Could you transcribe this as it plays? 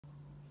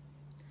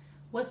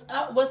What's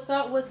up? What's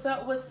up? What's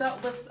up? What's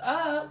up? What's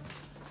up?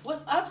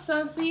 What's up,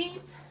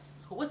 Sunseeds?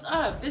 What's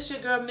up? This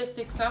your girl,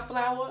 Mystic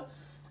Sunflower.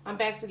 I'm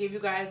back to give you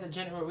guys a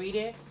general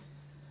reading.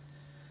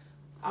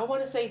 I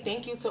want to say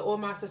thank you to all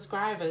my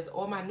subscribers,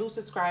 all my new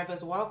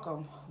subscribers.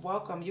 Welcome.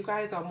 Welcome. You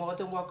guys are more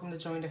than welcome to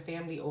join the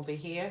family over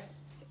here.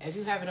 If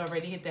you haven't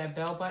already, hit that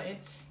bell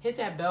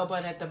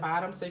button at the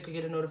bottom so you can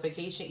get a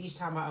notification each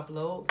time I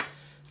upload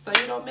so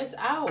you don't miss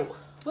out.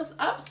 What's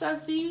up,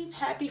 Sunseeds?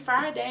 Happy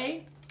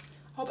Friday.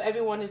 Hope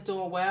everyone is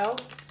doing well.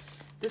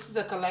 This is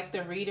a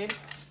collective reading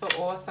for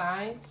all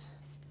signs.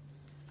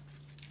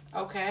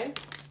 Okay.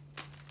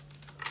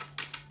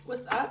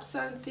 What's up,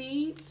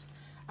 Sunseeds?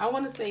 I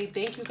want to say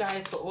thank you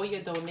guys for all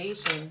your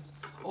donations,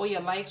 all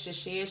your likes, your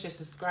shares, your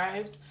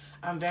subscribes.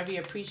 I'm very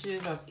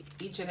appreciative of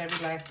each and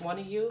every last one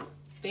of you.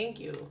 Thank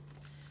you.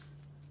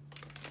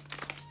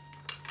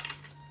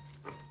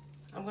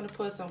 I'm going to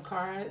put some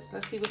cards.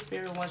 Let's see what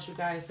Spirit wants you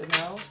guys to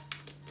know.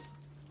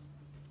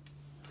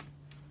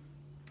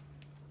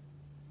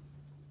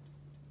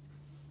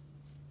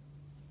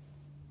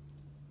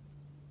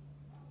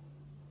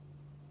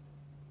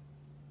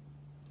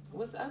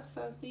 What's up,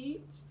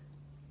 Sunseeds?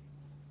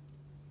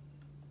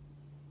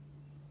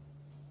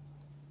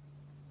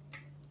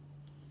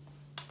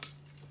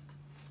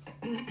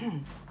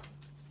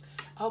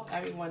 Hope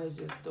everyone is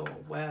just doing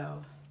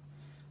well.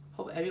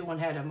 Hope everyone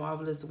had a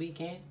marvelous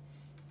weekend.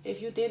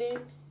 If you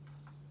didn't,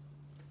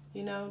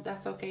 you know,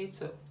 that's okay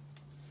too.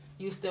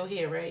 You still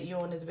here, right? You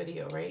on this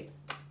video, right?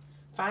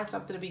 Find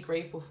something to be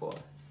grateful for,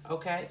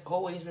 okay?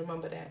 Always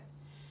remember that.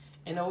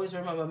 And always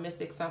remember,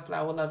 Mystic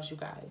Sunflower loves you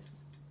guys.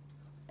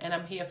 And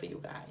I'm here for you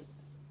guys.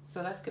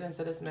 So let's get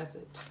into this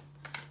message.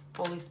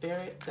 Holy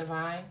Spirit,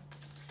 Divine,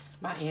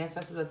 my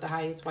ancestors of the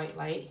highest white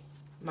light,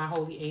 my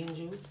holy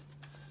angels,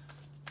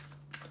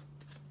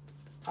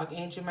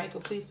 Archangel Michael,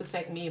 please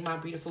protect me and my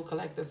beautiful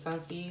collective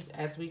sunseeds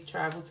as we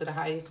travel to the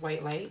highest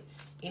white light.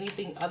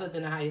 Anything other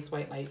than the highest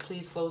white light,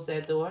 please close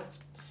that door.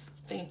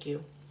 Thank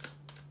you.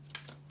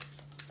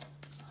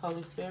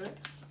 Holy Spirit.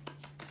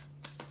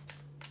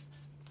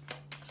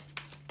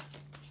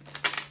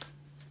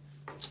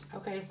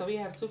 Okay, so we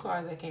have two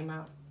cards that came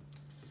out.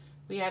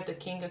 We have the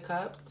King of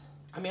Cups.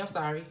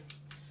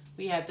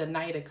 We have the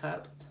Knight of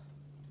Cups.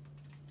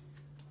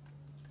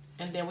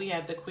 And then we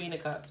have the Queen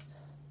of Cups.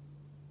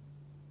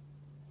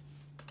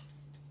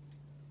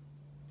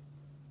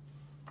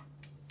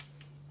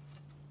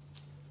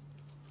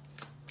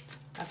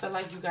 I feel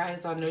like you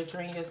guys are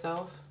nurturing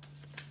yourself,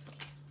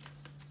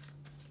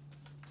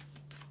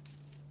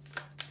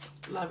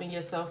 loving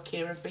yourself,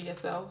 caring for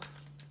yourself.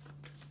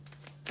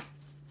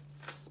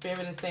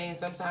 Spirit is saying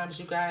sometimes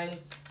you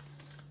guys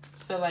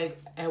feel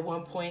like at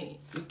one point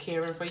you're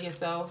caring for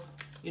yourself,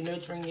 you're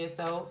nurturing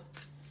yourself,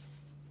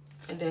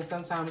 and then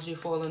sometimes you're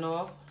falling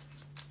off.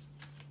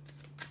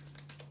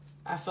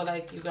 I feel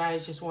like you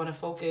guys just want to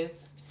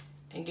focus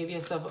and give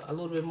yourself a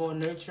little bit more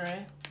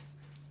nurturing,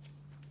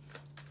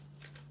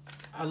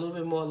 a little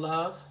bit more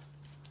love.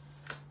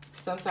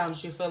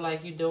 Sometimes you feel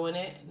like you're doing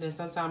it, then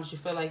sometimes you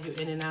feel like you're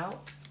in and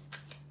out.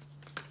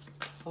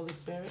 Holy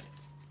Spirit.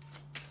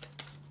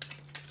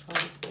 Holy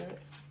Spirit.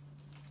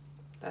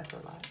 That's a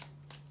lot.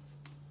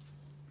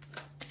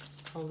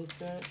 Holy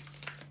Spirit.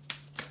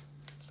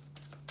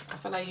 I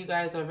feel like you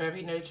guys are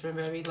very nurturing,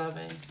 very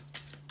loving.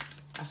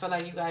 I feel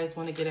like you guys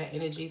want to get that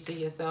energy to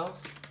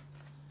yourself.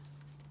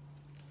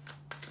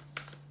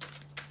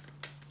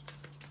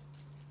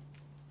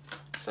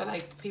 I feel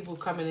like people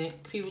coming in,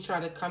 people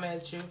trying to come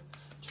at you,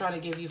 trying to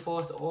give you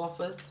false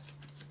offers.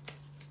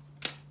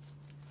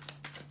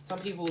 Some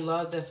people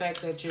love the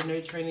fact that you're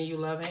nurturing and you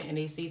love it, and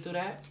they see through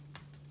that.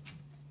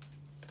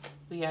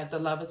 We have the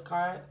Lovers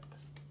card.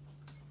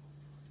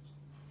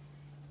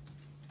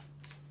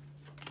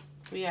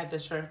 We have the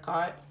Strength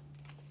card.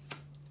 I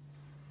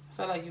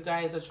feel like you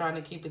guys are trying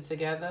to keep it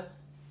together.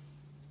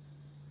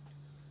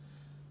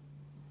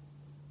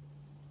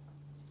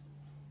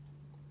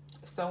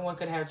 Someone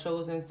could have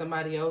chosen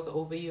somebody else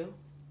over you,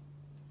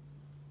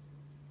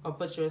 or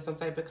put you in some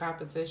type of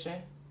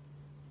competition.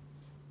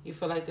 You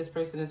feel like this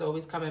person is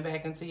always coming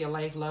back into your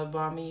life, love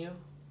bombing you.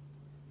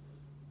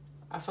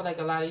 I feel like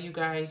a lot of you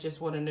guys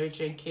just want to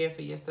nurture and care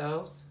for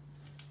yourselves.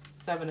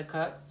 Seven of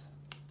Cups.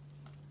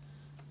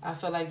 I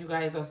feel like you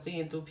guys are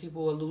seeing through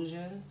people's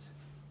illusions.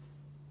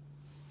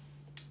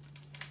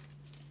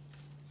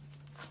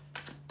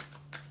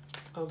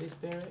 Holy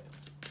Spirit.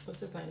 What's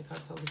this Knight of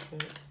Cups, Holy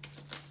Spirit?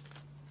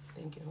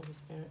 Thank you, Holy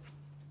Spirit.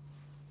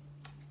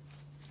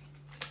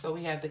 So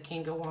we have the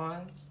King of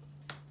Wands.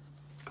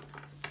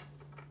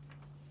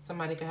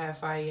 Somebody could have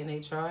fire in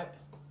their chart.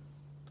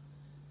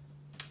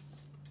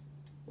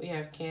 We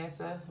have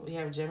Cancer. We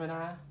have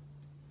Gemini.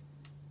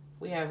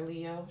 We have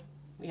Leo.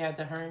 We have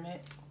the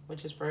Hermit,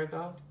 which is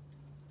Virgo.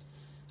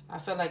 I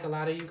feel like a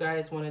lot of you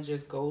guys want to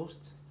just ghost.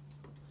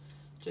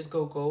 Just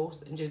go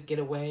ghost and just get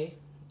away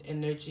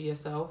and nurture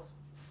yourself.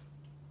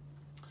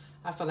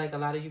 I feel like a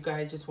lot of you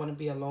guys just want to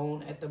be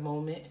alone at the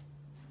moment.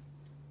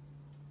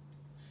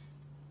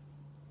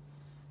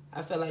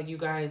 I feel like you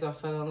guys are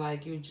feeling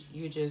like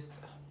you just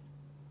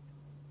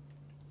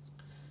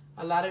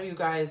A lot of you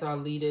guys are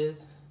leaders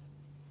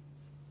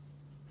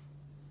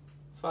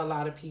for a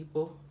lot of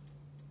people.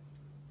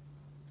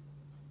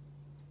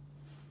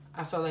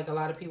 I feel like a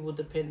lot of people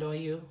depend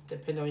on you,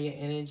 depend on your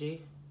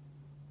energy.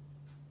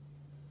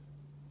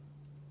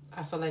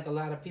 I feel like a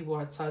lot of people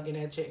are tugging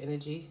at your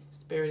energy,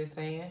 Spirit is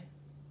saying.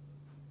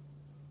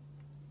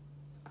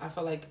 I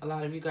feel like a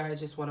lot of you guys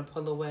just want to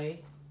pull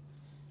away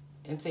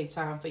and take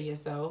time for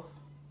yourself.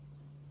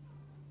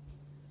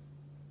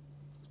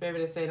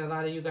 Spirit is saying a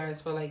lot of you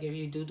guys feel like if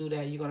you do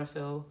that, you're going to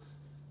feel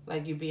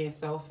like you're being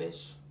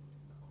selfish.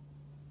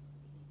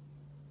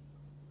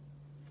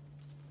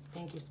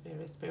 Thank you,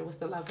 Spirit. Spirit, what's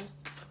the Lovers?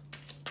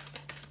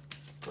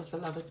 What's the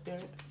Lovers,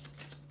 Spirit?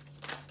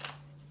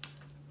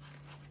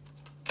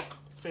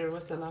 Spirit,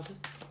 what's the Lovers?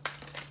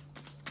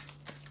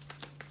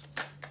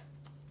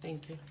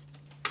 Thank you.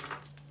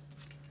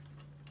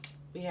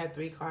 We had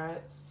 3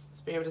 cards.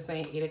 Spirit is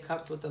saying 8 of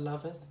Cups with the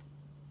Lovers.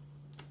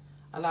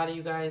 A lot of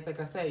you guys, like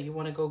I said, you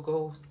want to go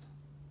ghost.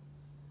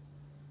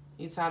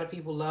 You tired of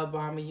people love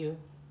bombing you.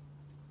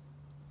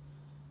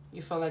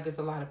 You feel like it's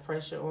a lot of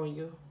pressure on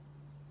you.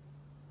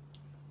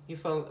 You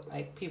feel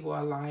like people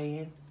are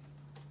lying.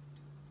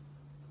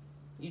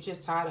 You're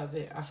just tired of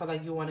it. I feel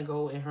like you want to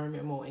go in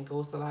hermit mode and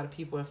ghost a lot of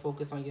people and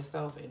focus on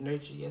yourself and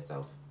nurture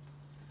yourself.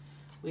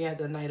 We had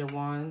the Knight of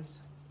Wands.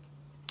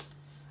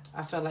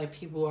 I feel like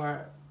people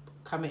are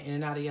coming in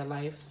and out of your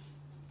life,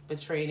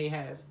 betraying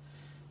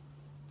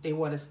they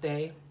want to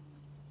stay.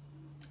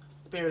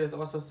 Spirit is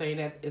also saying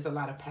that there's a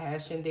lot of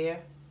passion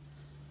there.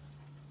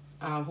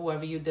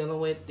 Whoever you're dealing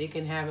with, they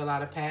can have a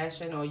lot of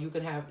passion, or you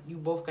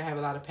both can have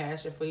a lot of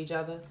passion for each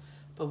other.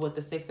 But with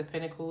the 6 of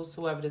Pentacles,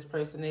 whoever this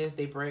person is,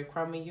 they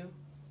breadcrumbing you.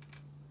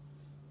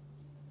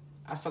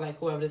 I feel like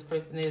whoever this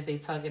person is, they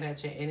tugging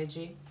at your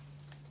energy.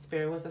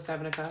 Spirit, what's the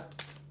 7 of Cups?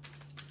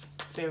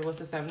 Spirit, what's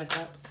the 7 of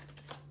Cups?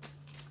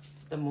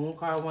 The Moon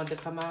card wanted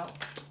to come out.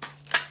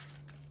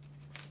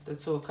 The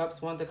 2 of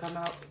Cups wanted to come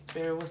out.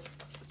 Spirit, what's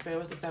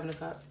the 7 of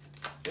Cups?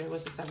 Spirit,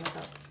 what's the 7 of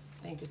Cups?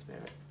 Thank you,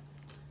 Spirit.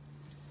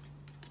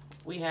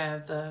 We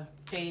have the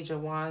Page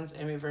of Wands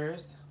in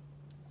reverse.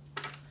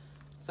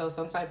 So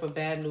some type of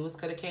bad news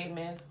could have came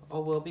in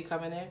or will be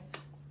coming in.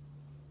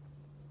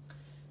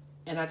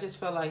 And I just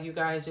feel like you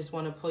guys just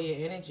want to pull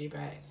your energy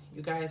back.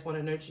 You guys want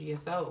to nurture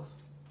yourself.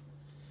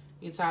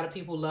 You're tired of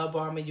people love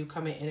bombing you,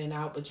 coming in and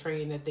out,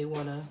 betraying that they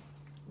want to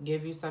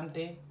give you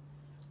something.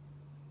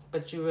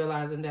 But you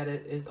realizing that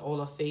it is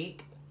all a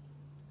fake.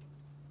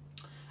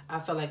 I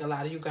feel like a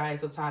lot of you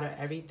guys are tired of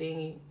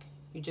everything.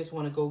 You just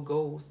want to go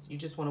ghost. You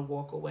just want to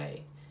walk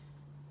away.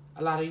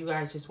 A lot of you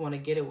guys just want to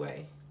get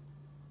away.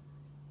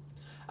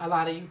 A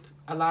lot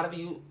of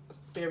you,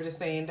 Spirit is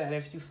saying that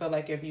if you feel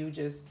like if you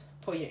just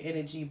pull your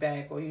energy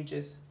back or you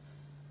just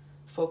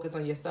focus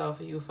on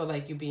yourself, you feel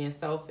like you're being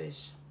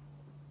selfish.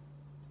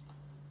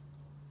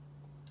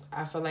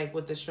 I feel like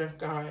with the Strength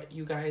card,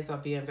 you guys are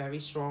being very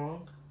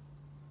strong.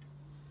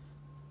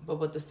 But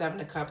with the 7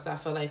 of Cups, I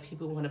feel like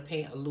people want to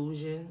paint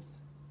illusions.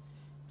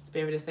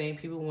 Spirit is saying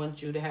people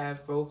want you to have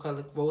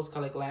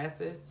rose-colored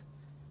glasses.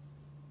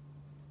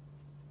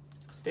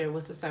 Spirit,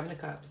 what's the 7 of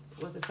Cups?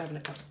 What's the 7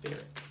 of Cups,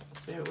 Spirit?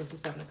 Spirit, what's the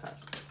 7 of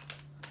Cups?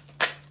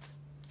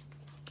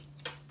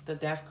 The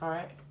Death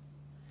card.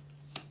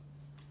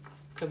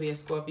 Could be a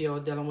Scorpio or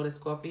dealing with a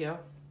Scorpio.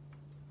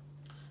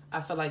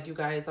 I feel like you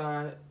guys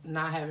are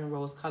not having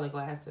rose-colored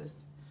glasses.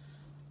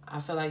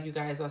 I feel like you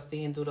guys are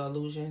seeing through the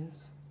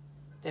illusions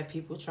that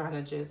people trying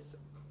to just...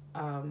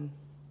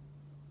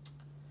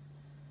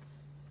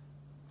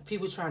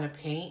 people trying to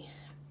paint.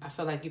 I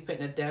feel like you're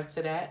putting a depth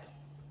to that.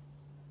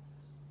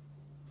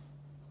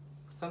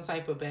 Some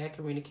type of bad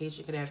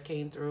communication could have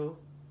came through.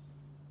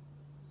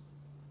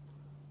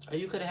 Or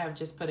you could have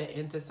just put an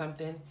end to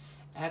something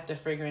after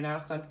figuring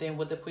out something.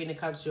 With the Queen of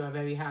Cups, you are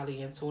very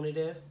highly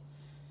intuitive.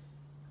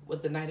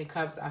 With the Knight of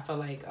Cups, I feel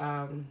like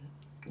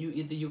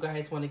you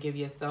guys want to give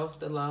yourself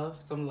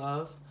some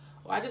love.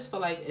 Or I just feel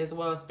like as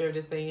well, Spirit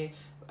is saying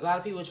a lot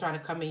of people are trying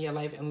to come in your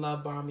life and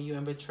love bomb you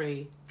and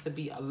betray to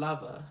be a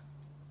lover.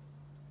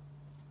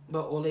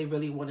 But all they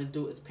really want to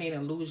do is paint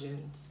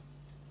illusions.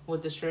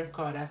 With the Strength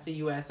card, I see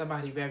you as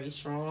somebody very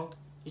strong.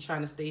 You're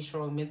trying to stay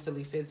strong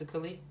mentally,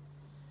 physically.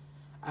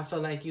 I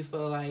feel like you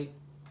feel like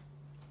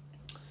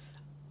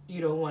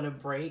you don't want to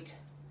break.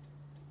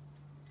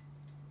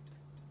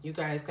 You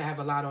guys can have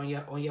a lot on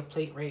your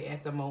plate right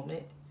at the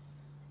moment.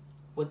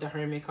 With the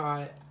Hermit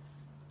card,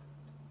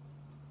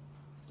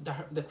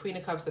 the Queen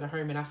of Cups and the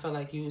Hermit, I feel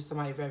like you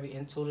somebody very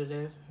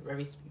intuitive,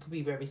 could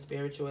be very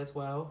spiritual as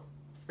well,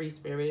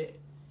 free-spirited.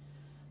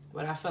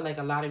 But I feel like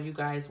a lot of you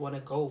guys want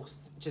to ghost.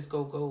 Just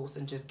go ghost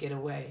and just get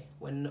away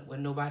when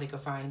nobody can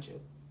find you.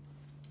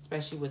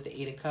 Especially with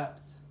the 8 of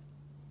Cups.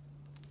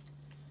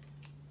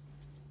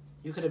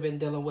 You could have been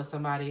dealing with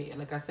somebody,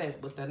 like I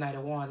said, with the Knight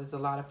of Wands, there's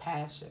a lot of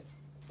passion.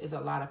 There's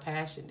a lot of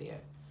passion there.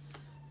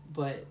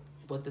 But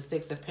with the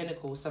 6 of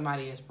Pentacles,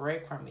 somebody is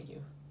breadcrumbing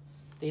you.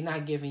 They're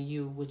not giving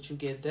you what you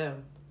give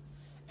them.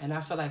 And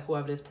I feel like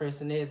whoever this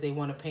person is, they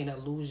want to paint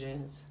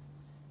illusions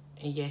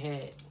in your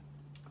head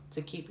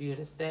to keep you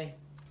to stay.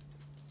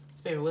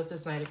 Spirit, what's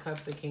this Knight of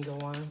Cups and King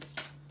of Wands?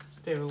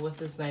 Spirit, what's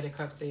this Knight of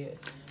Cups here?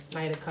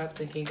 Knight of Cups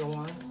and King of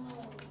Wands.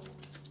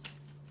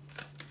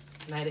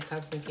 Knight of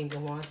Cups and King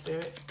of Wands,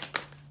 Spirit.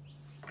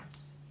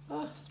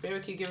 Oh,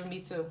 Spirit keep giving me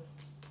two.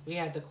 We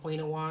have the Queen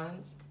of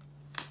Wands.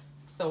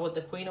 So with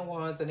the Queen of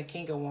Wands and the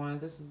King of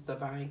Wands, this is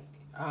divine.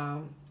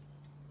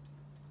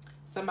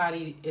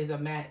 Somebody is a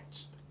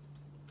match.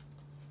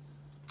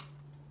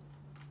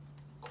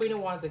 Queen of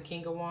Wands and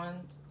King of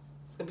Wands.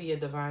 This could be a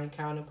divine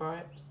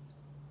counterpart.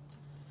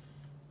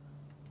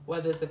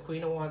 Whether it's the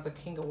Queen of Wands or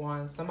King of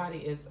Wands, somebody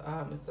is,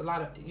 it's a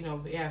lot of, you know,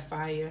 we have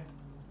fire.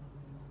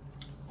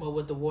 Well,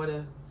 with the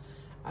water,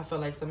 I feel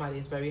like somebody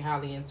is very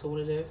highly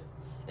intuitive.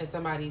 And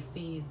somebody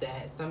sees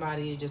that.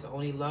 Somebody is just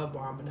only love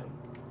bombing them.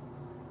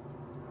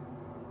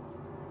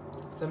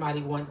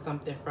 Somebody wants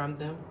something from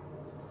them.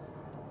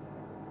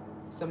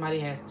 Somebody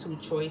has two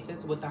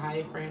choices with the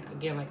Hierophant.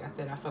 Again, like I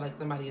said, I feel like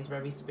somebody is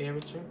very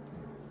spiritual.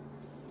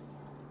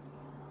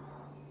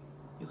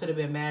 You could have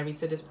been married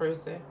to this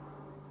person.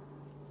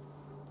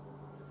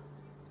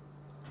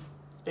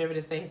 Spirit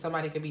is saying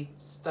somebody could be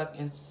stuck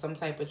in some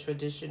type of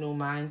traditional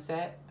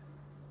mindset.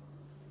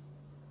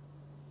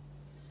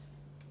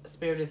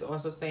 Spirit is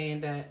also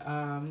saying that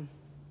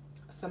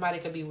somebody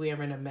could be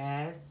wearing a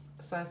mask,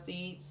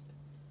 Sunseeds.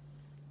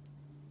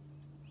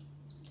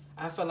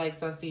 I feel like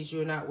Sunseeds,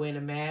 you're not wearing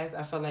a mask.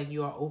 I feel like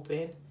you are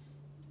open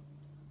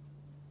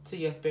to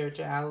your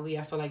spirituality.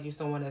 I feel like you're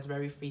someone that's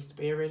very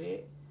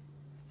free-spirited.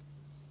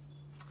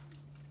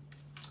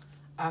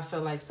 I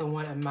feel like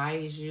someone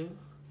admires you.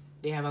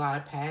 They have a lot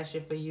of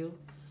passion for you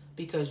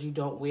because you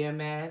don't wear a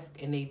mask,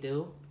 and they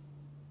do.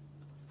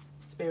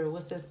 Spirit,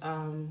 what's this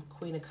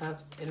Queen of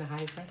Cups in the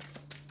Hierophant?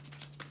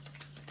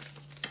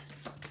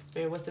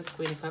 Spirit, what's this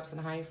Queen of Cups in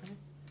the Hierophant?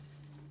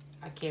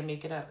 I can't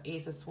make it up.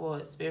 Ace of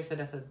Swords. Spirit said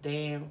that's a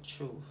damn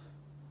truth.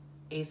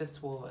 Ace of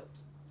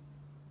Swords.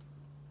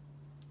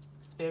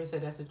 Spirit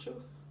said that's the truth.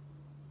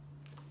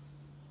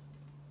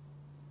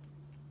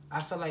 I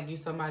feel like you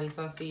somebody,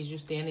 Sun sees you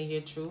stand in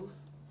your truth,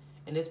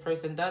 and this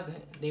person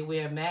doesn't. They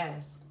wear a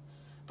mask,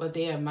 but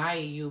they admire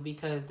you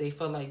because they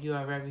feel like you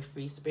are very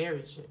free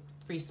spirit.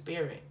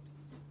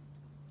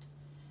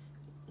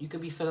 You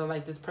could be feeling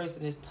like this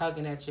person is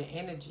tugging at your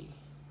energy.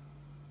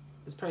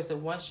 This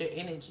person wants your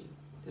energy.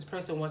 This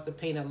person wants to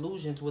paint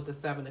illusions with the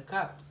Seven of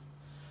Cups.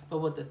 But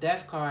with the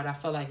Death card, I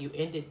feel like you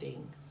ended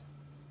things.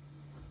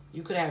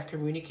 You could have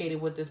communicated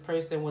with this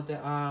person with the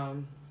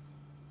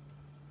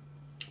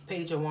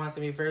Page of Wands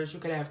in reverse. You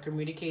could have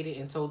communicated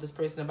and told this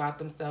person about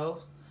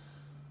themselves.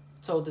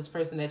 Told this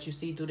person that you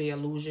see through their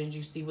illusions.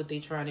 You see what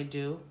they're trying to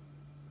do.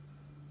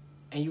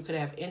 And you could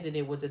have ended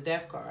it with the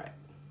Death card.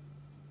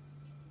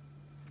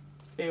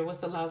 Spirit, what's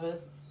the Lovers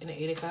in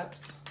the Eight of Cups?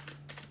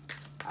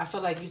 I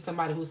feel like you're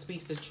somebody who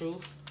speaks the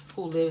truth,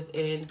 who lives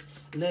in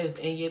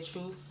your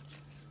truth.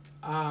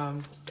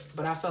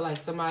 But I feel like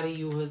somebody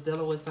you was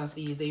dealing with,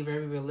 Sunseeds, they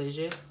very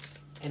religious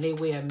and they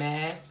wear a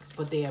mask,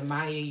 but they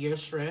admire your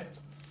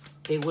strength.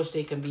 They wish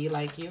they can be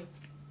like you.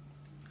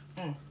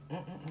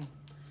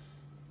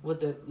 With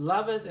the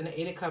Lovers and the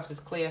Eight of Cups is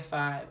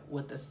clarified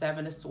with the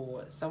Seven of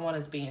Swords. Someone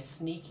is being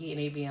sneaky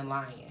and they being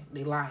lying.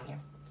 They lying.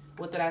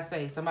 What did I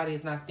say? Somebody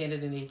is not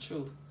standing in their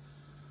truth.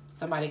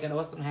 Somebody can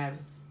also have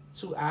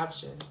two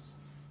options.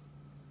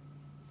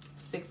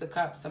 Six of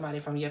Cups, somebody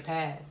from your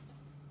past.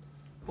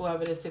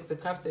 Whoever the Six of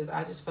Cups is,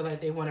 I just feel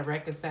like they want to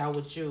reconcile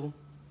with you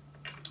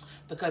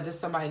because there's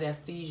somebody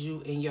that sees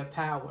you in your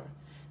power.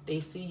 They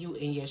see you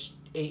in your...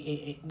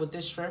 with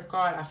this Strength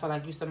card, I feel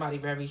like you're somebody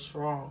very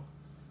strong.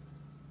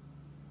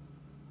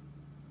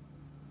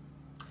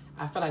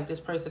 I feel like this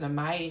person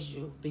admires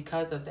you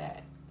because of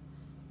that.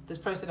 This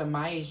person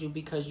admires you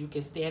because you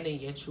can stand in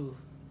your truth.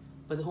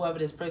 But whoever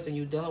this person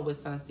you're dealing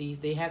with,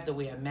 Sunseeds, they have to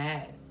wear a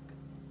mask.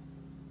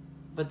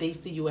 But they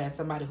see you as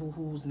somebody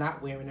who's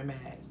not wearing a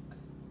mask.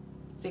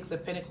 Six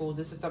of Pentacles,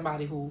 this is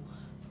somebody who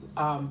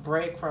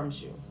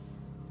breadcrumbs you.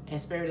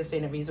 And Spirit is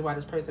saying the reason why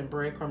this person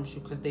breadcrumbs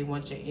you because they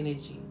want your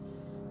energy.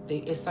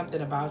 It's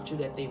something about you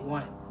that they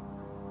want.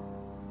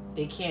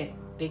 They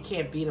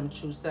can't be them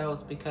true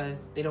selves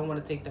because they don't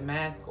want to take the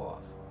mask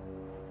off.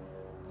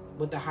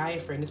 With the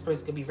Hierophant, this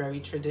person could be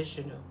very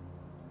traditional.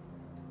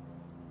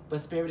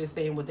 But Spirit is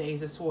saying with the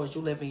Ace of Swords,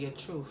 you live in your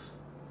truth.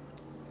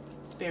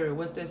 Spirit,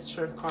 what's this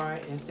Strength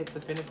card and Six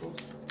of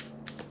Pentacles?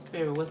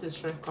 Spirit, what's this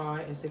Strength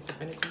card and Six of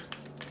Pentacles?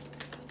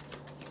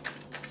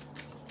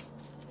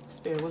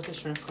 Spirit, what's this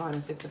Strength card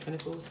and Six of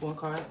Pentacles? One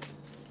card.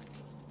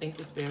 Thank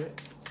you,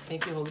 Spirit.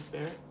 Thank you, Holy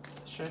Spirit.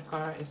 Strength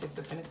card and Six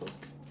of Pentacles.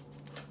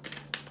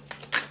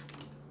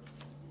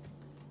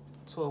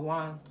 Two of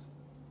Wands.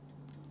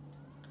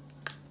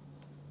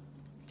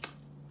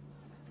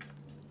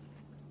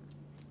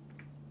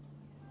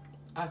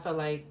 I feel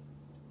like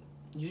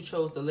you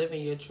chose to live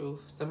in your truth.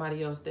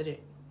 Somebody else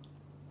didn't.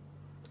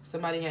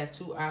 Somebody had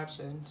two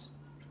options.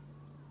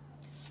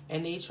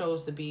 And they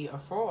chose to be a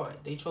fraud.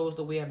 They chose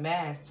to wear a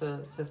mask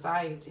to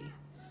society.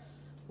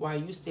 While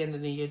you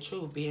standing in your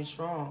truth, being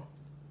strong.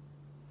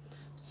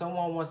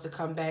 Someone wants to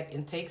come back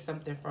and take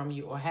something from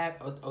you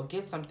or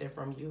get something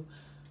from you.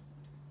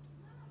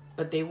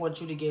 But they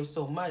want you to give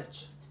so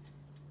much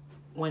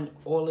when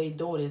all they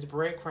doing is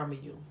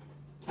breadcrumbing you.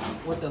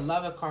 With the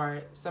Lover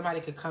card, somebody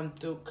could come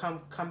through,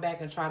 come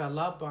back and try to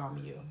love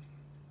bomb you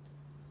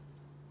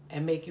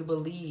and make you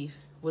believe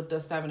with the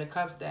Seven of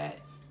Cups that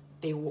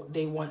they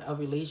want a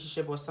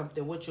relationship or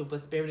something with you.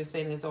 But Spirit is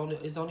saying it's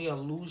only an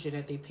illusion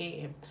that they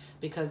painting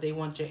because they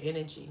want your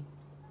energy.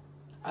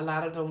 A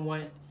lot of them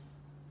want.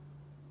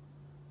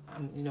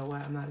 You know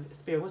what? I'm not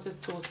Spirit. What's this?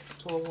 Two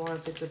of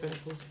Wands, Six of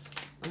Pentacles.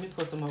 Let me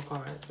put some more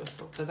cards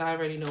because I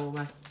already know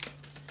my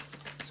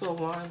Two of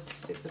Wands,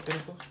 Six of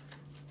Pentacles.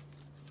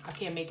 I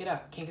can't make it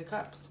up. King of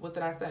Cups. What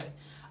did I say?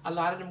 A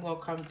lot of them gonna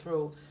come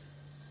through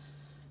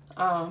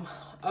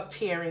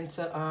appearing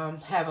to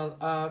have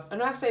a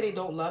and I say they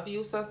don't love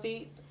you,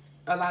 Sunseeds.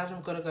 A lot of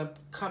them gonna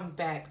come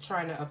back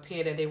trying to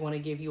appear that they want to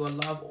give you a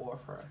love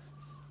offer.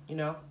 You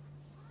know?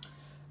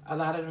 A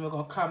lot of them are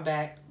gonna come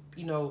back,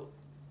 you know,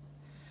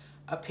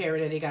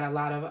 appearing that they got a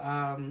lot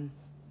of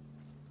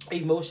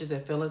emotions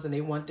and feelings, and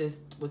they want this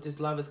with this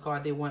Lovers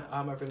card. They want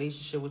a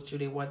relationship with you.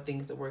 They want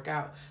things to work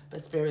out.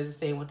 But Spirit is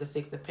saying with the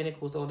Six of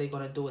Pentacles, all they're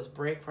gonna do is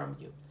break from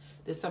you.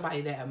 There's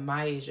somebody that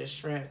admires your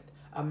strength,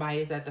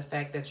 admires at the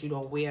fact that you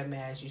don't wear a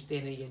mask, you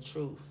stand in your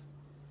truth,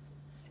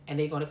 and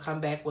they're gonna come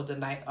back with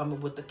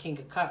with the King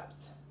of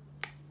Cups,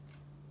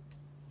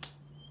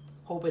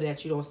 hoping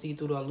that you don't see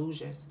through the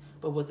illusions.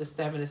 But with the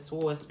Seven of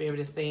Swords, Spirit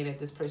is saying that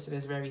this person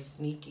is very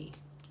sneaky.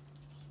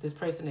 This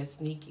person is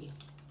sneaky.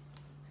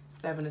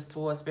 Seven of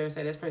Swords, Spirit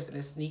said this person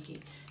is sneaky.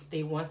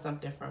 They want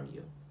something from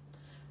you.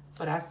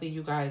 But I see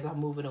you guys are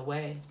moving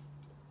away.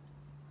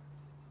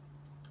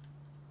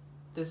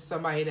 This is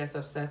somebody that's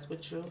obsessed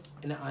with you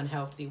in an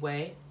unhealthy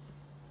way.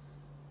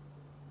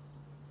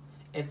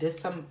 If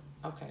this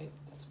okay,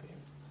 Spirit.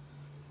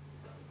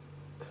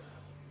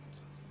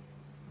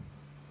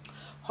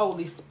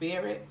 Holy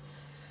Spirit.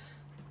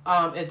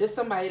 If this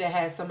somebody that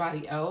has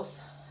somebody else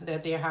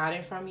that they're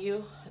hiding from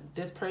you,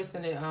 this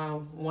person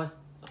wants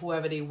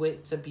whoever they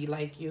with to be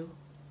like you.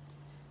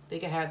 They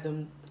can have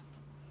them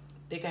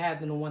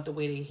to want the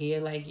way they hair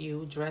like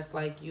you, dress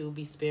like you,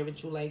 be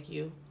spiritual like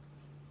you.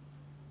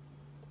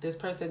 This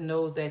person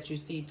knows that you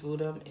see through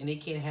them and they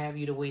can't have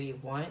you the way they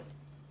want.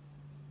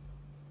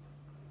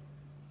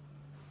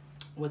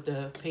 With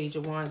the Page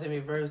of Wands in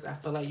reverse, I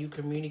feel like you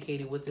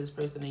communicated with this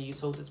person and you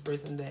told this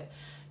person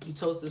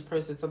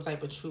some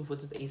type of truth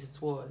with this Ace of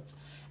Swords.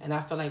 And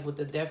I feel like with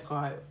the Death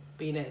card,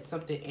 being that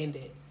something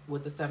ended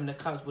with the Seven of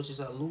Cups, which is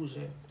an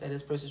illusion that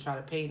this person's trying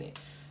to paint it.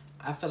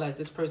 I feel like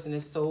this person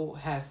has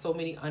so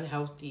many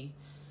unhealthy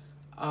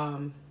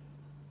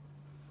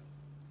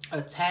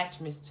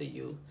attachments to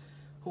you.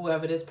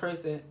 Whoever this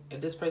person,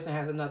 if this person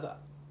has another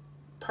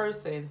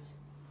person,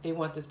 they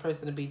want this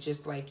person to be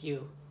just like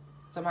you.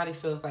 Somebody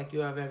feels like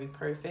you are very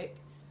perfect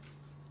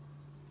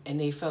and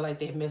they feel like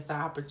they missed the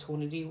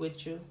opportunity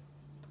with you.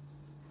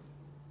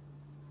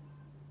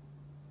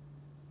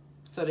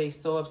 So they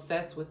so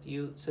obsessed with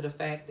you to the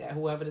fact that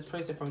whoever this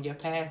person from your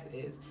past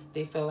is,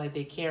 they feel like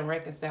they can't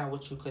reconcile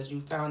with you because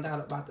you found out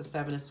about the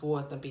Seven of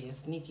Swords, them being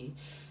sneaky.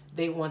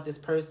 They want this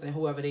person,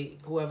 whoever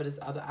this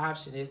other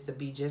option is, to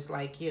be just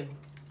like you.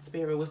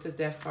 Spirit, what's this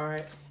Death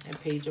card and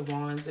Page of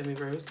Wands in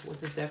reverse?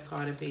 What's this Death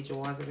card and Page of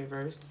Wands in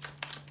reverse?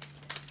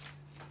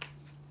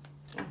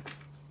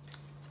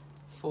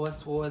 Four of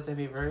Swords in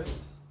reverse.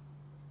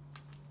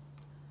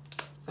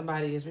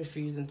 Somebody is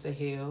refusing to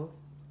heal.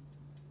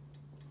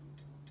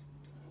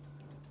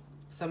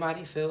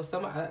 Somebody feels,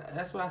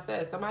 that's what I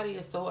said. Somebody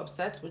is so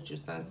obsessed with you,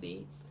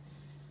 Sunseeds.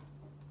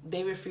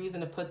 They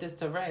refusing to put this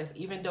to rest.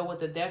 Even though with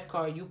the Death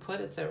card, you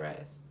put it to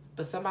rest.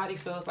 But somebody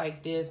feels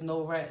like there's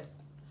no rest.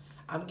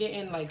 I'm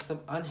getting like some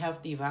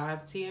unhealthy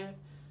vibes here.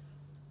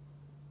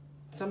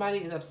 Somebody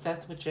is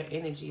obsessed with your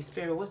energy.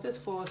 Spirit, what's this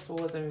Four of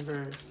Swords in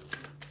reverse?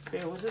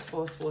 Spirit, what's this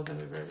Four of Swords in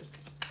reverse?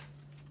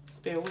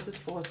 Spirit, what's this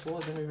Four of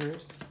Swords in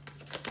reverse?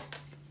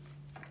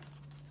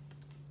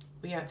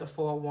 We have the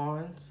Four of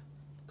Wands.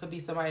 Could be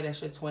somebody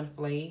that's your twin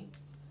flame.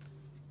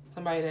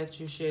 Somebody that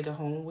you share the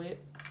home with.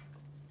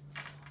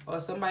 Or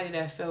somebody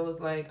that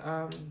feels like,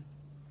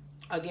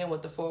 again,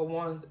 with the Four of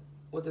Wands,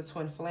 with the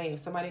twin flame,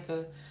 somebody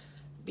could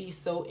be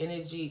so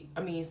energetically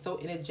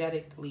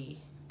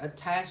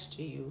attached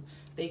to you,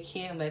 they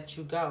can't let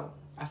you go.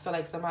 I feel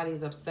like somebody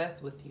is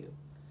obsessed with you,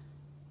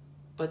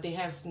 but they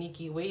have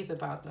sneaky ways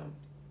about them.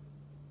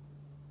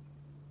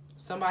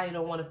 Somebody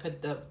don't want to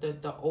put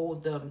the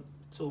old them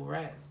to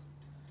rest.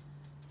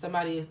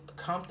 Somebody is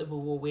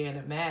comfortable with wearing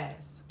a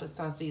mask, but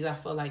Sunseeds, I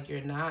feel like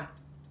you're not.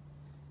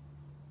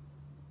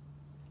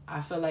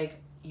 I feel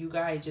like you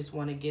guys just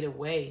want to get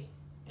away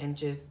and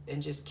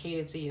just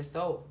cater to your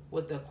soul.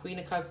 With the Queen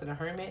of Cups and the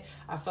Hermit,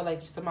 I feel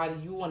like somebody,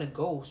 you want to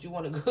ghost. You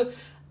want to go.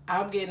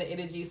 I'm getting the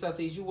energy,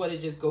 Sunseeds. You want to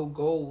just go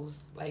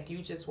ghost. Like, you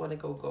just want to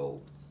go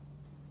ghost.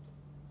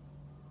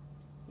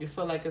 You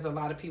feel like there's a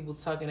lot of people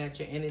tugging at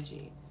your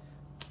energy.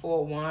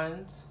 Four of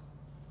Wands.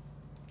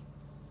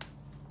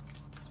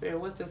 Spirit,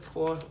 what's this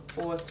Four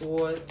of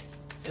Swords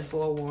and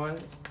Four of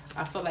Wands?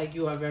 I feel like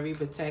you are very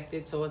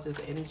protected towards this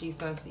energy,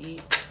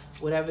 Sunseeds.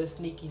 Whatever the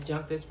sneaky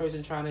junk this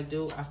person trying to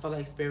do, I feel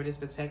like Spirit is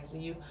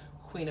protecting you.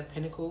 Queen of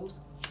Pentacles.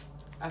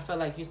 I feel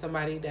like you're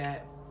somebody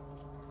that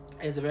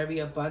is very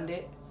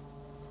abundant,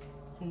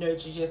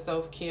 nurtures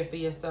yourself, care for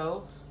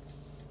yourself.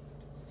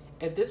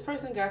 If this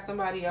person got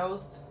somebody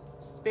else,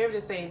 Spirit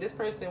is saying this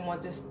person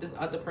wants this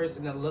other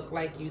person to look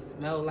like you,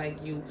 smell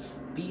like you,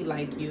 be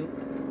like you.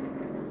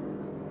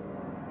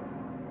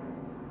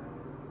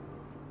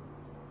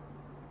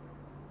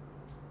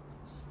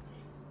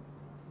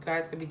 You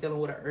guys could be dealing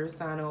with an earth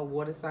sign or a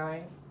water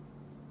sign.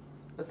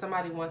 But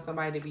somebody wants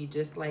somebody to be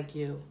just like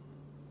you.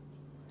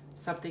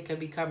 Something could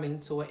be coming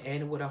to an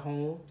end with a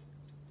home.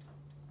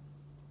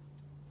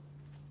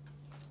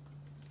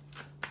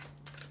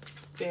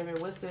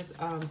 Spirit, what's this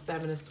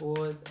 7 of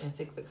Swords and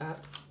 6 of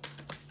Cups?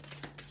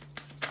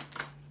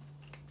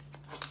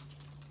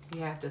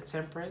 You have the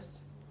Temperance.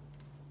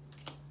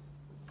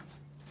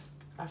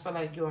 I feel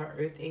like you're an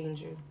earth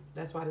angel.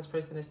 That's why this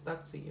person is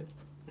stuck to you.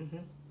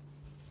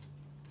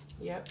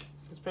 Yep.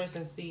 This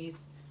person sees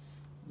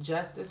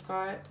Justice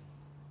card.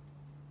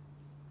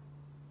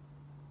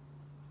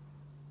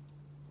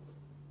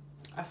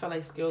 I feel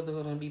like skills are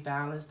going to be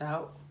balanced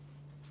out.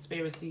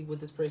 Spirit see what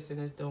this person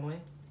is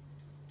doing.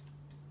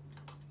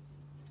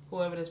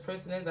 Whoever this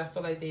person is, I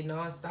feel like they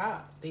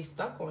non-stop. They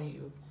stuck on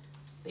you.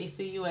 They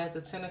see you as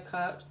the 10 of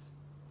Cups,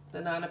 the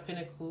 9 of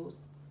Pentacles.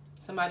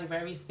 Somebody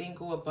very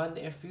single,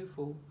 abundant, and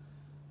fruitful.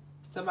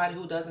 Somebody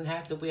who doesn't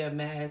have to wear a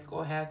mask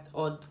or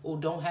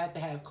don't have to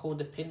have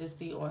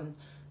codependency on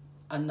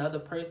another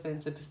person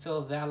to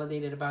feel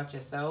validated about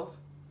yourself.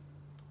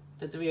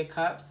 The 3 of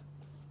Cups.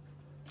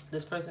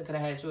 This person could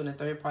have had you in a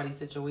third-party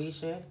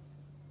situation.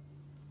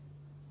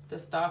 The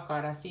Star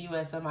card, I see you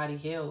as somebody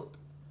healed.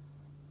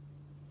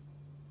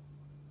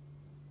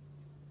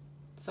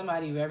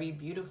 Somebody very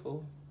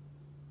beautiful.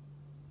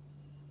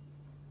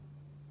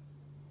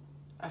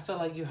 I feel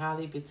like you're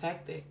highly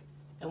protected.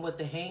 And with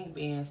the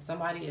Hangman,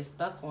 somebody is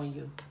stuck on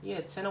you.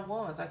 Yeah, 10 of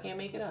Wands. I can't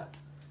make it up.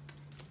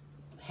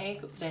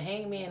 The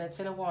Hangman and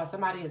 10 of Wands.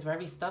 Somebody is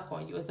very stuck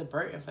on you. It's a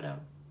burden for them.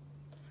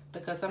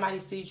 Because somebody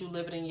sees you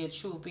living in your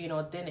truth, being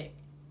authentic.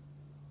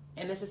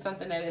 And this is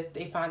something that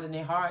they find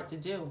it hard to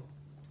do.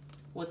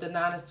 With the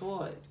 9 of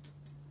Swords.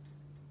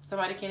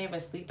 Somebody can't even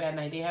sleep at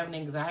night. They have an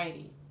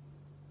anxiety.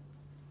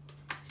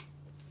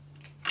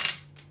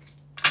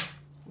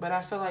 But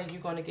I feel like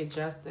you're going to get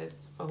justice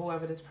for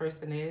whoever this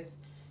person is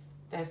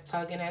that's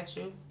tugging at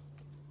you.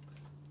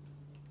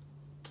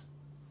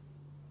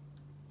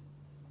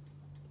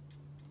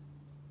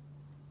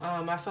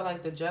 I feel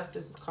like the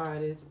Justice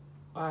card is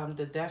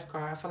the Death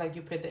card. I feel like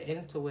you put the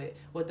end to it.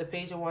 With the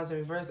Page of Wands in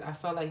reverse, I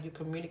felt like you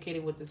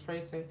communicated with this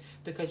person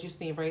because you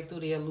seen right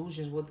through the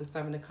illusions with the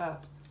 7 of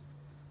Cups.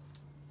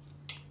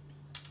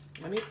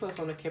 Let me put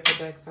from the Kipper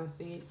deck,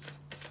 Sunseed.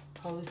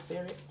 Holy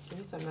Spirit, give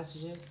me some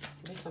messages.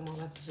 Give me some more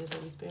messages,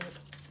 Holy Spirit.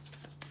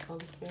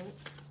 Holy Spirit.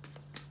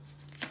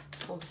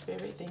 Holy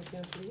Spirit, thank you,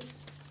 please.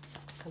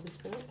 Holy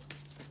Spirit.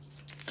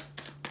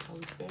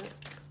 Holy Spirit.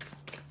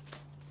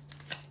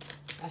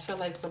 I feel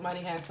like somebody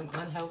has some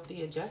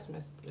unhealthy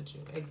adjustments with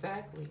you.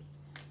 Exactly.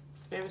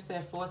 Spirit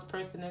said forced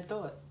person in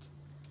thoughts.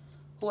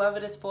 Whoever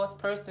this forced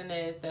person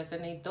is that's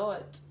in their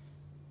thoughts.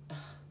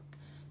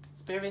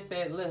 Spirit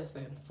said,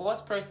 listen,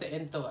 forced person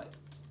in thoughts.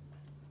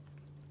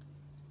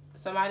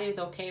 Somebody is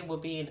okay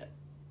with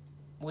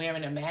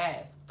wearing a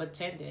mask,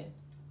 pretending.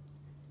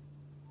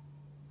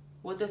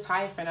 With this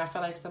hyphen, I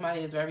feel like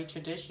somebody is very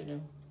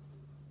traditional.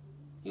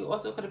 You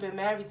also could have been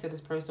married to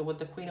this person with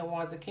the Queen of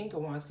Wands and King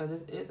of Wands because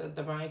this is a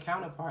divine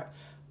counterpart.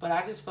 But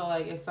I just feel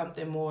like it's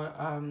something more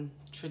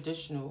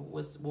traditional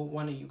with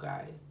one of you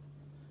guys.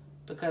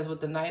 Because with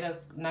the Knight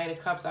of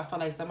Cups, I feel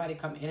like somebody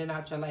come in and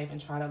out your life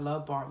and try to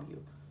love bomb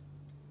you.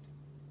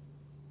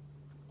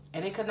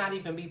 And it could not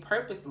even be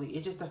purposely.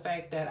 It's just the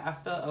fact that I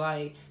feel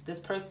like this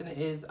person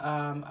is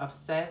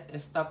obsessed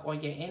and stuck on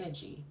your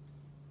energy.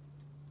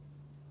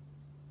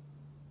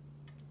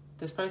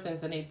 This person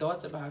is in their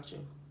thoughts about you.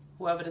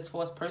 Whoever this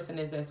forced person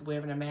is that's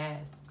wearing a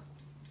mask.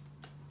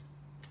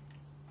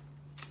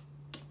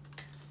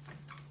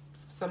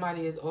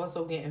 Somebody is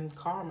also getting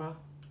karma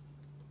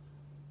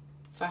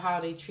for how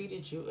they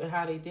treated you and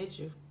how they did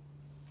you.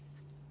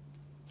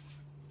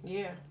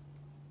 Yeah.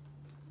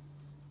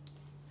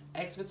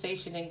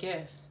 Expectation and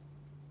gift.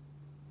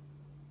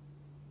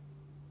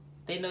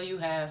 They know you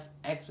have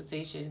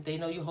expectations. They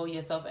know you hold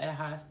yourself at a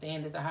high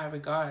standards, a high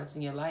regards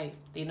in your life.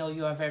 They know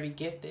you are very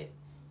gifted.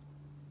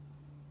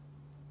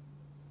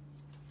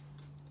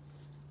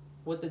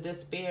 With the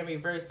despair in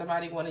reverse,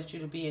 somebody wanted you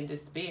to be in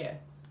despair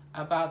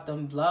about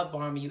them love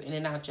bombing you in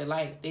and out your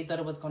life. They thought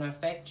it was going to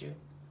affect you.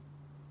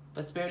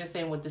 But Spirit is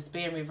saying with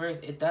despair in reverse,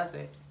 it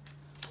doesn't.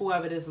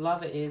 Whoever this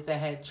lover is that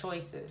had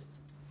choices.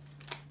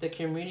 The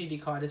Community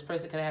card. This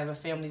person could have a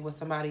family with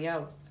somebody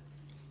else.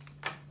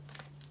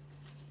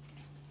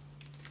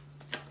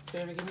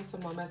 Spirit, give me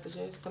some more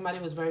messages. Somebody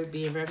was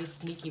being very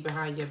sneaky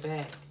behind your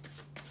back.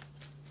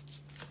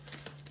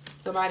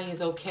 Somebody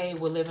is okay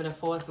with living a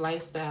forced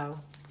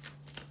lifestyle.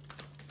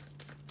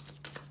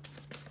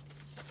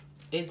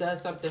 It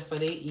does something for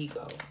their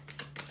ego.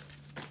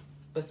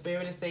 But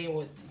Spirit is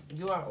saying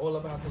you are all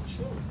about the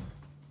truth.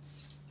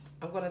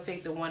 I'm going to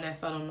take the one that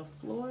fell on the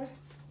floor.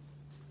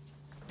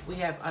 We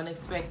have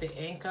unexpected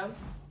income.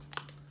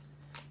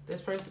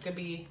 This person could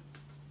be,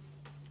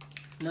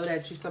 know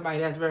that you're somebody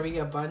that's very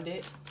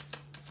abundant.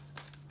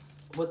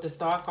 With the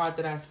star card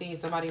that I see,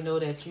 somebody know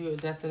that you're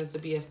destined to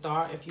be a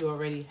star if you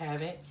already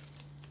haven't.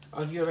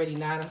 Or if you're already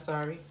not, I'm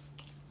sorry.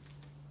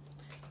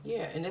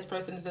 Yeah, and this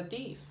person is a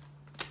thief.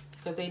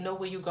 Because they know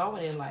where you're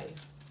going in life.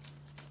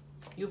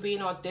 You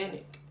being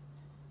authentic.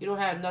 You don't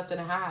have nothing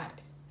to hide.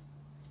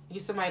 You're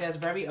somebody that's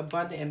very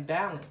abundant and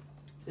balanced.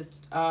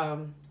 It's I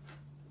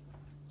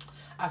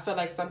feel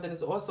like something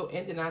is also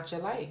ending out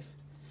your life.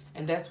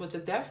 And that's with the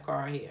death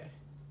card here.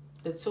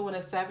 The 2 and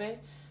a 7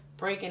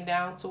 breaking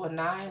down to a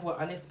 9 with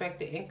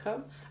unexpected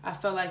income. I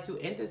feel like you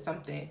ended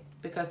something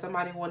because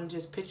somebody wanted to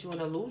just put you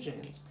in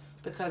illusions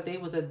because they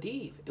was a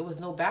thief. It was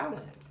no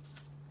balance.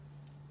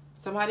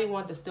 Somebody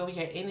wanted to steal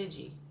your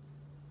energy.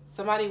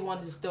 Somebody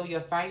wanted to steal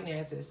your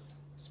finances.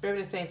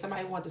 Spirit is saying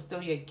somebody wanted to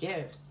steal your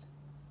gifts.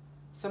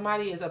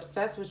 Somebody is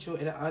obsessed with you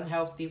in an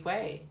unhealthy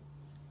way.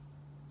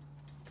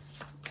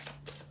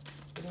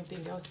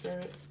 Anything else,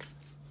 Spirit?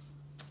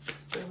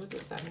 Spirit, what's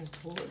the 7 of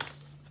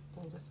Swords?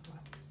 Oh, that's a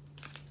lot.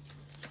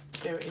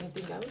 Spirit,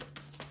 anything else?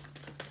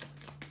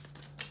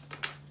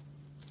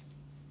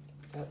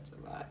 That's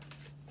a lot.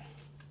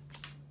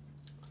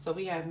 So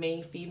we have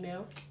main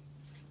female.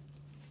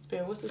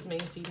 Spirit, what's this main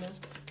female?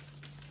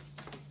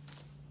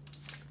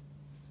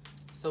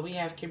 So we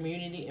have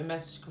community and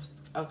message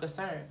of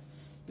concern.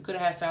 You could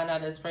have found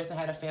out that this person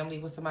had a family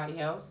with somebody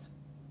else.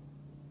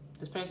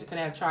 This person could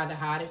have tried to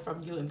hide it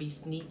from you and be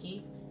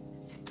sneaky.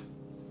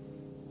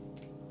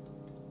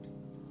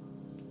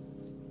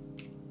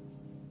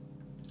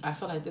 I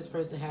feel like this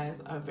person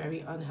has a very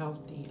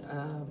unhealthy,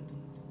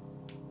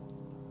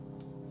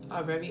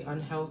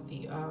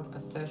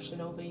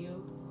 perception over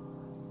you.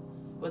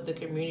 With the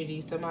community,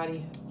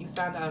 you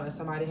found out that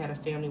somebody had a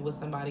family with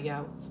somebody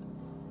else.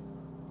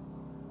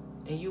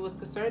 And you was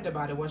concerned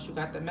about it once you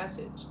got the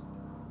message.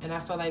 And I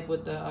feel like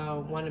with the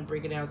 1 and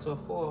bring it down to a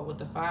 4, with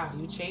the 5,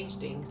 you changed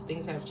things.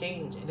 Things have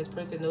changed. And this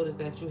person noticed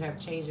that you have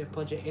changed and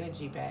put your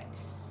energy back.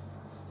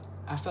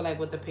 I feel like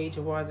with the Page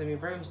of Wands in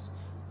reverse,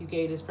 you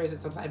gave this person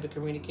some type of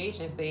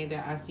communication saying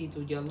that I see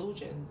through your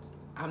illusions.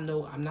 I'm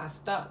not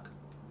stuck.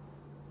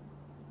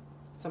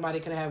 Somebody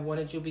could have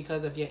wanted you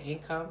because of your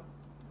income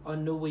or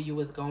knew where you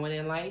was going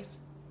in life.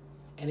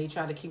 And they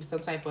tried to keep some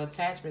type of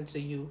attachment to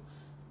you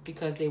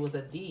because they was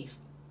a thief.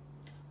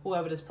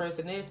 Whoever this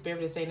person is,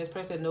 Spirit is saying this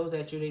person knows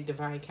that you're their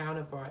divine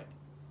counterpart.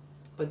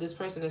 But this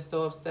person is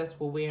so obsessed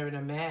with wearing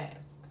a mask.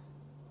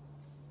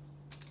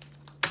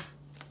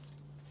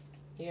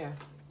 Yeah,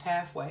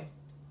 pathway.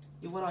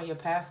 You went on your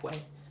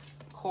pathway.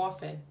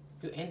 Coffin.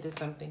 You ended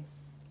something.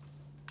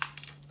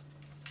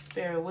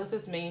 Spirit, what's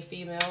this main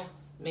female?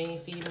 Main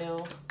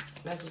female,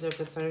 message of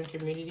concern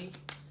community.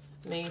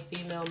 Main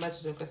female,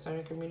 message of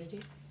concern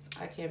community.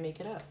 I can't make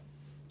it up.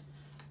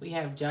 We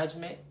have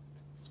judgment.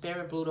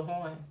 Spirit blew the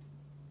horn.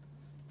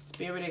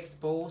 Spirit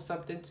exposed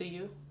something to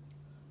you,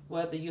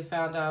 whether you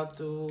found out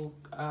through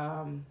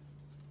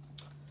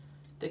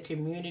the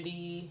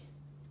community,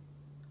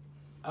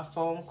 a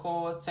phone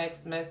call,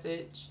 text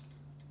message,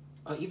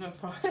 or even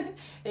from,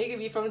 it could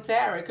be from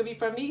Tara, it could be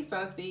from me,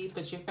 Sunseeds,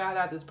 but you found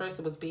out this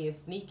person was being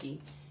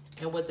sneaky.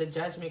 And with the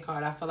judgment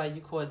card, I feel like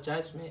you called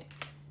judgment.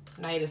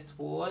 Knight of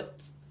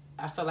Swords,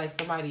 I feel like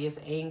somebody is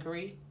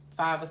angry.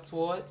 5 of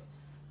Swords,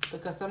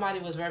 because somebody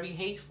was very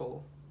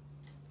hateful.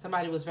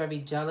 Somebody was very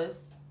jealous.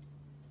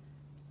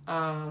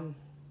 I'm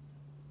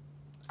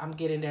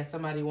getting that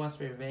somebody wants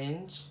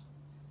revenge.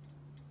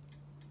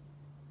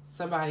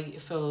 Somebody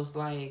feels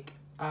like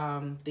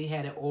they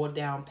had it all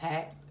down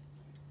packed.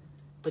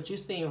 But you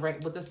seen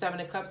right with the 7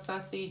 of Cups,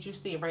 Sunseed, you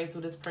seen right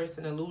through this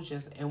person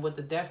illusions. And with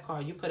the Death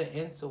card, you put an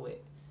end to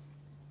it.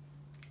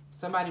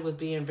 Somebody was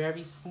being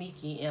very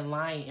sneaky and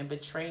lying and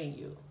betraying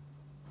you.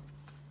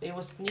 They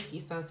were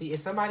sneaky, Sunseed. If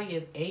somebody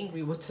is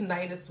angry with the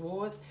Knight of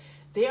Swords,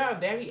 they are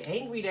very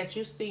angry that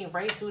you seen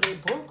right through their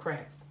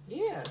bullcrap.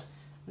 Yeah.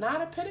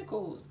 9 of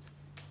Pentacles.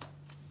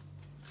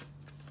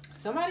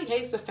 Somebody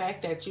hates the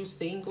fact that you're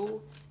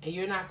single and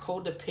you're not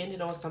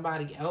codependent on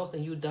somebody else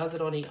and you does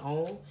it on their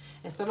own.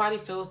 And somebody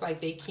feels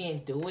like they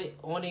can't do it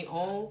on their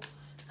own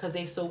because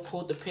they so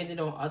codependent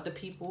on other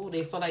people.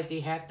 They feel like they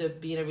have to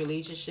be in a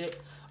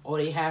relationship or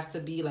they have to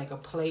be like a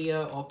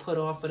player or put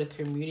on for the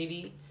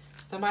community.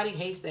 Somebody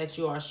hates that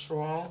you are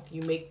strong.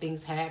 You make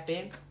things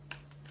happen.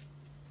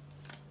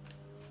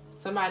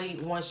 Somebody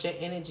wants your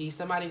energy.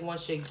 Somebody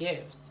wants your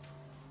gifts.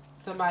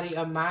 Somebody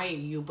admire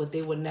you, but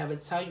they would never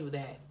tell you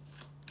that.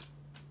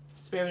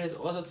 Spirit is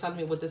also telling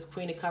me with this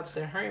Queen of Cups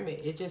and Hermit,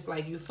 it's just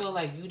like you feel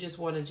like you just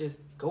want to just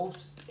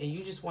ghost and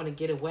you just want to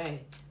get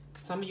away.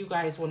 Some of you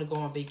guys want to go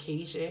on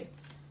vacation.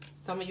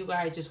 Some of you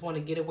guys just want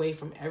to get away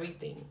from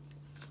everything.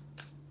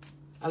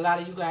 A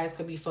lot of you guys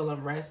could be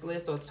feeling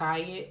restless or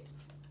tired.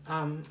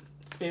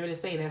 Spirit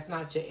is saying that's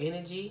not your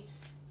energy.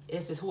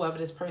 It's just whoever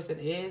this person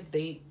is,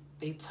 they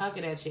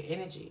tugging at your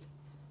energy.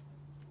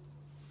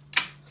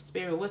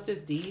 Spirit, what's this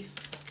thief?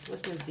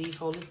 What's this thief,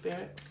 Holy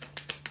Spirit?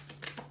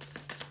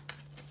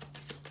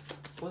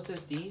 What's this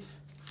thief?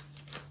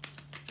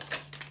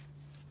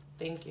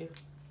 Thank you.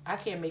 I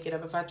can't make it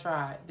up if I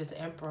tried. This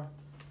emperor.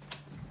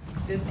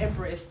 This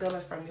emperor is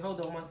stealing from me.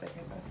 Hold on 1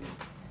 second,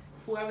 Sunseeds.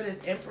 Whoever this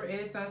emperor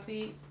is,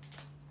 Sunseeds.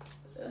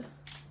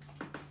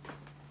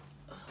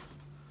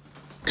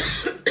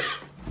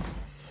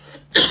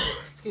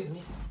 Excuse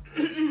me.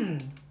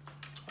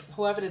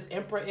 Whoever this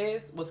emperor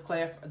is was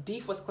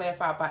thief was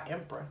clarified by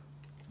emperor.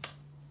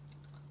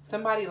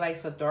 Somebody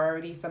likes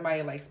authority.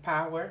 Somebody likes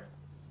power.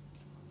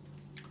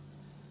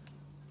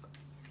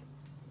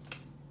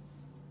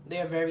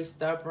 They're very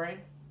stubborn.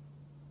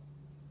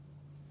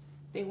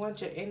 They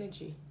want your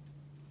energy.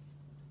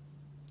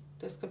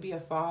 This could be a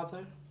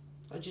father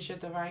or just your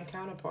divine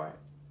counterpart.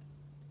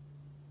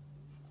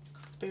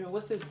 Spirit,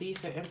 what's this D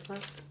for emperor?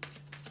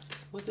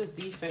 What's this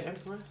D for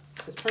emperor?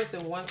 This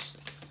person wants...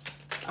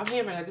 I'm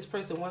hearing that this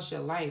person wants your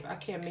life. I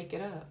can't make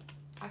it up.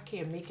 I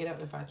can't make it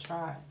up if I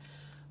try.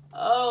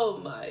 Oh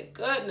my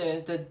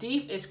goodness. The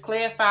thief is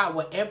clarified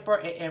with emperor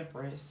and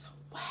empress.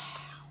 Wow.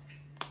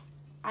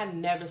 I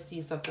never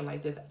seen something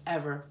like this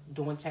ever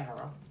doing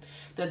tarot.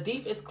 The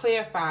thief is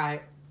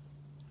clarified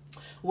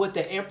with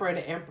the emperor and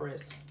the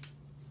empress.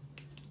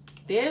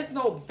 There's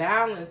no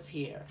balance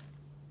here.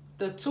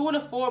 The 2 and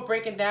the 4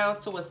 breaking down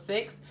to a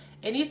 6.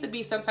 It needs to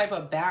be some type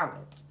of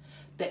balance.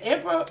 The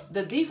emperor,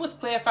 the thief was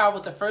clarified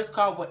with the first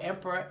card with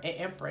emperor and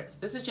empress.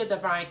 This is your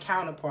divine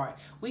counterpart.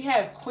 We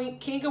have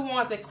King of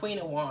Wands and Queen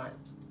of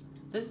Wands.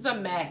 This is a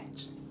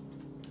match.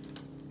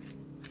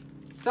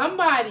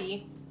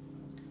 Somebody,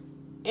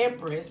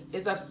 empress,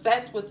 is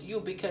obsessed with you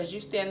because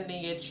you're standing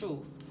in your truth.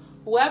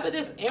 Whoever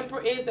this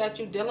emperor is that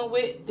you're dealing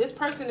with, this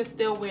person is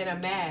still wearing a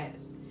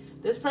mask.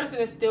 This person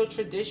is still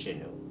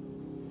traditional.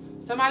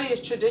 Somebody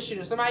is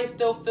traditional. Somebody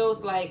still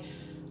feels like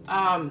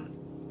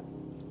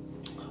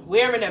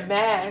wearing a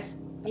mask,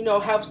 you know,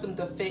 helps them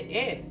to fit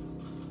in.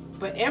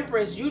 But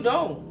Empress, you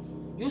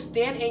don't. You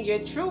stand in your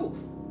truth.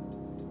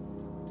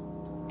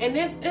 And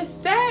this is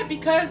sad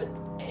because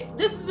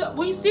this is,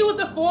 we see with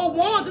the 4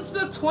 Wands, this is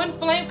a twin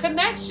flame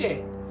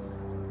connection.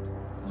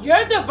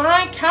 Your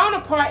divine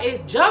counterpart is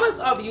jealous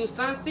of you,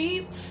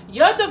 Sunseeds.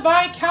 Your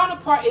divine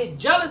counterpart is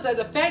jealous of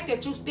the fact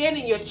that you stand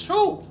in your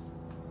truth.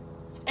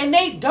 And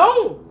they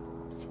don't.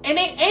 And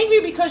they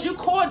angry because you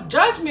call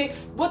judgment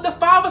with the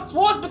 5 of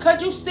Swords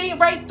because you see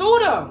right through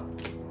them.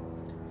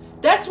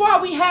 That's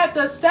why we have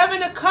the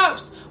 7 of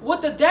Cups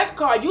with the Death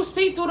card. You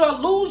see through the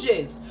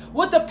illusions.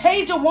 With the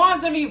Page of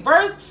Wands in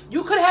reverse,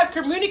 you could have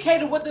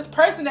communicated with this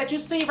person that you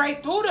see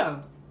right through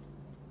them.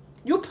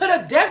 You put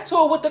a death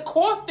tool with the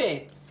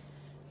Coffin.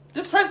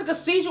 This person could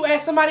see you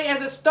as somebody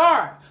as a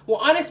star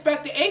with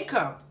unexpected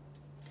income.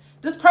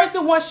 This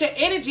person wants your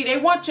energy. They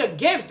want your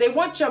gifts. They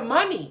want your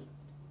money.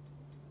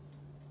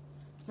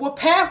 With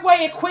Pathway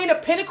and Queen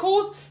of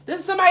Pentacles,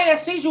 this is somebody that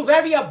sees you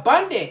very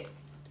abundant.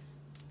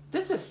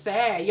 This is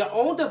sad. Your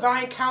own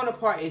divine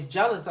counterpart is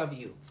jealous of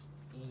you.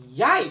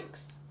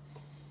 Yikes.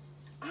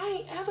 I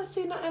ain't ever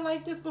seen nothing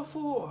like this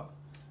before.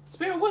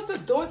 Spirit, what's the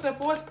thoughts and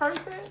force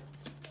person?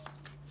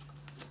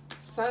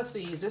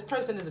 Sunseeds, this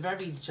person is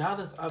very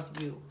jealous of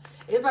you.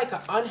 It's like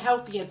an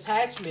unhealthy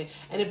attachment.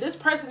 And if this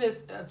person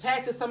is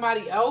attached to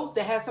somebody else,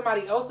 that has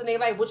somebody else in their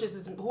life, which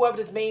is whoever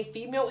this main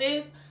female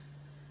is,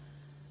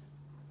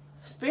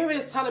 Spirit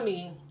is telling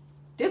me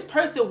this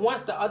person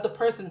wants the other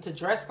person to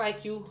dress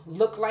like you,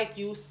 look like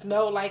you,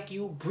 smell like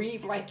you,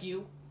 breathe like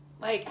you.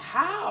 Like,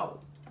 how?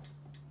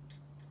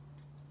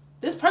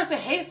 This person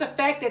hates the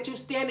fact that you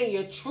stand in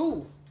your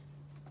truth.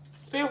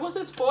 Spirit, what's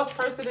this false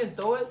person in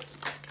thoughts?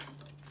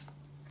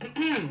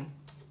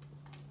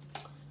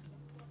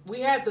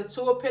 We have the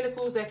 2 of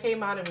Pentacles that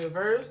came out in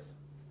reverse.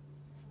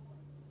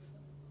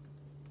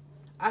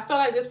 I feel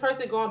like this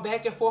person going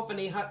back and forth in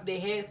their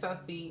head,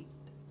 Sunseeds.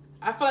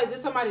 I feel like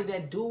there's somebody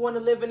that do want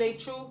to live in their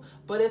truth,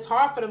 but it's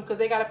hard for them because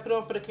they got to put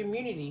on for the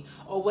community.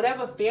 Or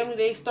whatever family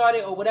they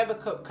started or whatever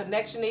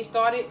connection they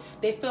started,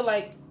 they feel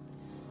like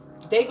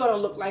they're going to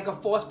look like a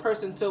false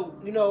person to,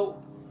 you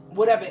know,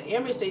 whatever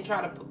image they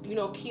try to, you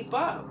know, keep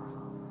up.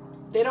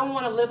 They don't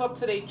want to live up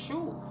to their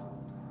truth.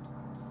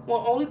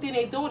 Well, only thing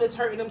they doing is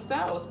hurting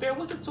themselves. Spirit,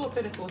 what's the 2 of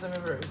Pentacles in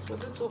reverse?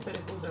 What's the 2 of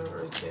Pentacles in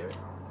reverse, Spirit?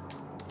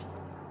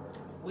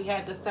 We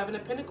had the 7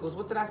 of Pentacles.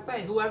 What did I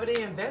say? Whoever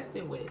they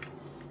invested with.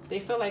 They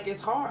feel like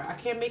it's hard. I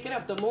can't make it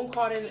up. The Moon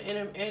card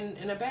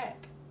in the back.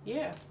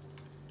 Yeah.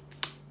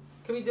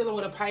 Could be dealing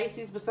with a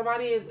Pisces, but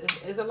somebody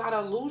is a lot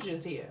of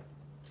illusions here.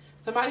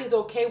 Somebody's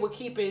okay with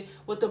keeping,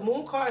 with the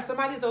Moon card,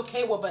 somebody's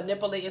okay with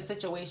manipulating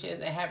situations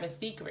and having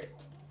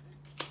secrets.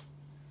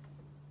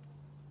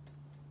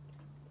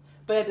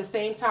 But at the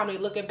same time, they're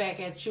looking back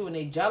at you and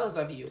they're jealous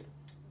of you.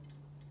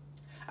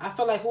 I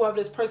feel like whoever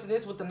this person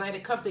is with the Knight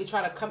of Cups, they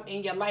try to come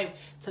in your life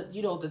to,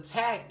 you know, to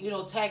tag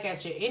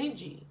at your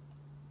energy.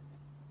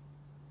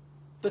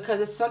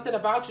 Because it's something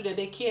about you that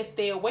they can't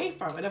stay away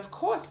from. And of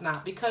course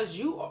not. Because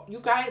you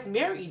guys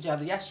marry each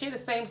other. Y'all share the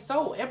same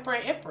soul. Emperor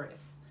and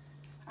Empress.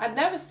 I've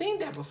never seen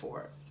that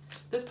before.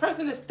 This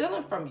person is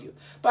stealing from you.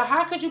 But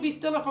how could you be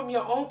stealing from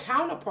your own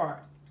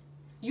counterpart?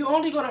 you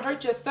only going to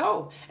hurt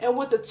yourself. And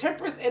with the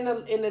Temperance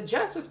in the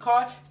Justice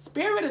card,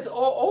 Spirit is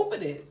all over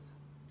this.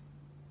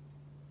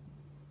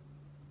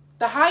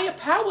 The higher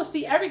power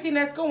see everything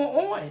that's going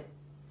on.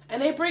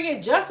 And they bring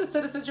injustice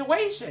to the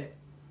situation.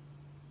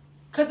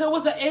 Because it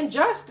was an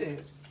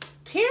injustice.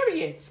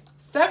 Period.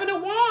 7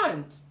 of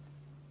Wands.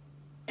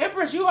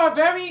 Empress, you are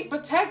very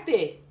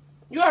protected.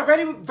 You are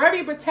very,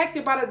 very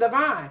protected by the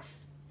divine.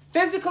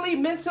 Physically,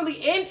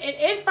 mentally,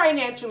 and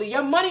financially.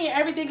 Your money and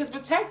everything is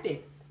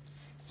protected.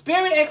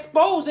 Spirit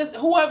exposes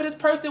whoever this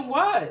person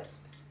was.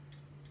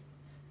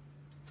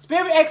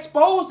 Spirit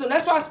exposed them.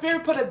 That's why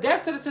Spirit put a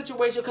death to the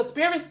situation. Because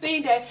Spirit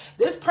seen that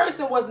this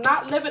person was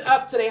not living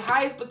up to their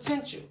highest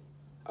potential.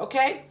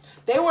 Okay?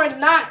 They were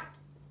not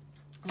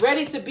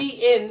ready to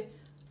be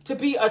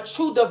a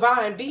true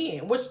divine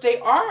being, which they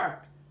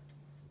are.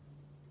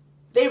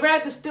 They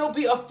rather still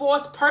be a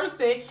false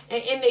person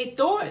and in their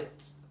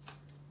thoughts.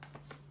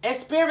 And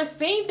Spirit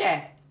seen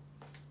that.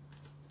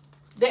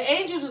 The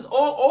angels is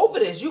all over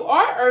this. You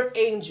are Earth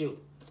Angel.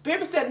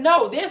 Spirit said,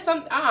 no, there's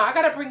some, I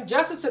got to bring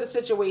justice to the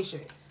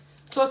situation.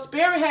 So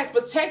Spirit has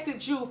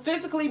protected you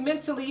physically,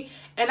 mentally,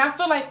 and I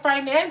feel like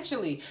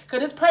financially.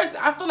 Because this person,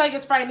 I feel like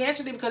it's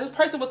financially because this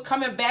person was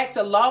coming back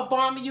to love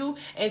bomb you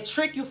and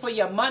trick you for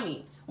your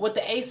money with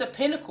the Ace of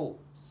Pentacles.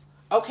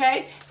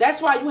 Okay?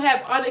 That's why you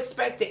have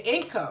unexpected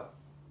income.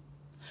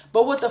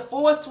 But with the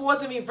 4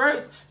 Swords in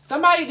reverse,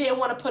 somebody didn't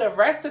want to put a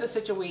rest to the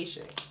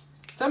situation.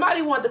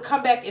 Somebody wanted to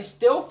come back and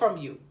steal from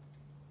you.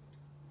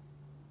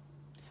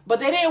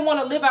 But they didn't want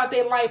to live out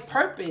their life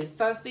purpose,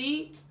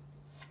 Sunseeds.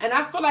 And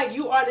I feel like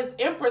you are this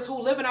Empress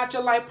who living out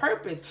your life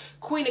purpose.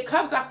 Queen of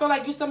Cups, I feel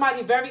like you're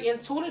somebody very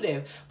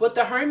intuitive. With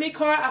the Hermit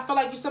card, I feel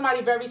like you're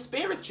somebody very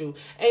spiritual.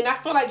 And I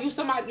feel like you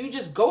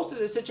just ghosted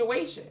the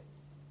situation.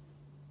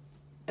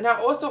 And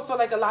I also feel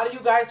like a lot of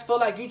you guys feel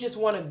like you just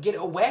want to get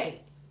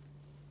away.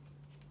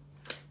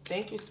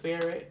 Thank you,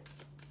 Spirit.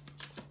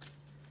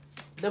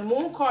 The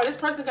Moon card, this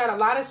person got a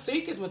lot of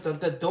secrets with them.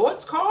 The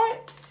Dortz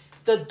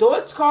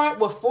card,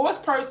 with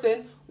fourth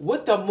person,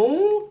 with the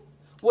Moon,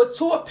 with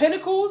 2 of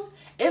Pentacles.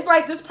 It's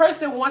like this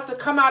person wants to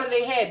come out of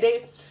their head.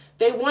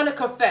 They want to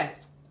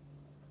confess.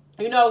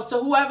 You know, to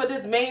whoever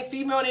this main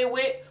female they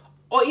with,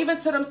 or even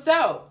to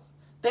themselves.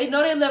 They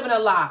know they're living a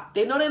lie.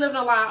 They know they're living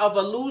a lie of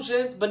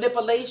illusions,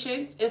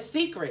 manipulations, and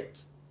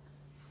secrets.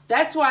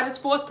 That's why this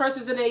fourth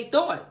person's in their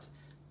thoughts.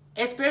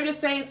 And Spirit is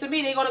saying to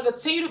me, they're going to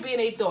continue to be in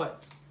their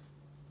thoughts.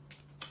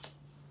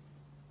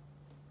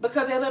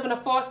 Because they live in a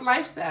false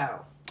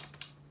lifestyle.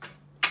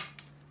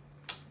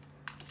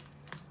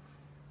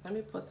 Let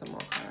me put some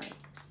more cards.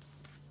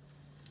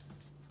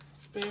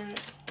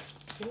 Spirit,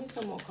 give me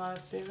some more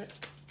cards, Spirit.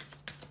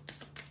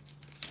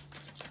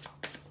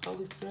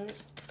 Holy Spirit.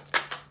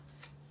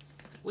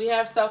 We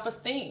have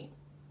self-esteem.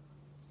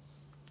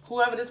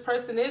 Whoever this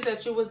person is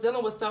that you was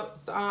dealing with,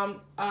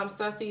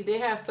 Sunseed, they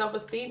have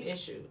self-esteem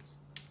issues.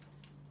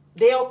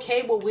 They're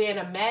okay with wearing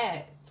a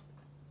mask.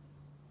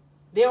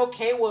 They're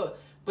okay with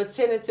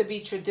pretending to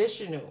be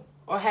traditional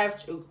or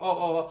have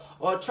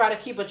or try to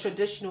keep a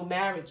traditional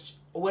marriage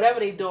or whatever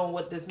they're doing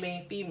with this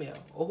main female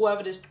or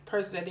whoever this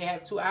person that they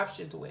have 2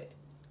 options with.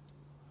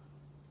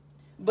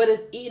 But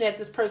it's eating at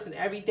this person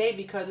every day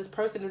because this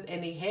person is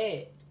in their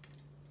head.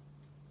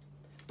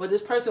 But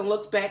this person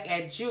looks back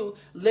at you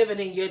living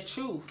in your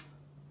truth,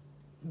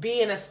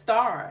 being a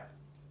star.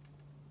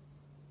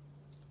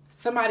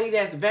 Somebody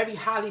that's very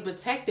highly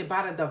protected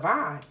by the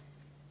divine.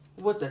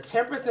 With the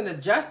Temperance and the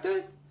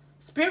Justice,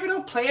 Spirit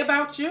don't play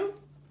about you.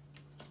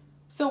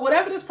 So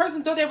whatever this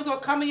person thought they was going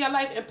to come in your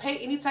life and pay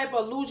any type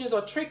of illusions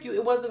or trick you,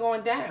 it wasn't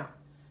going down.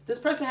 This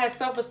person has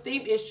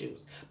self-esteem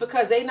issues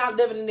because they not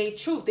living in their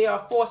truth. They are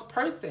a false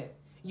person.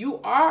 You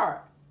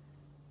are.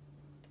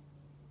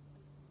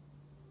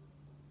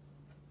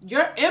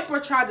 Your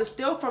Emperor tried to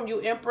steal from you,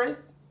 Empress.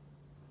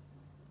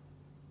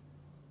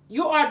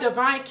 You are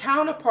divine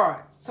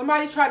counterparts.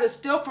 Somebody tried to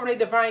steal from their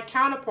divine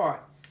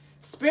counterpart.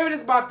 Spirit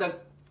is about to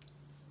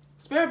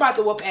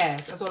whoop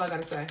ass. That's all I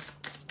gotta say.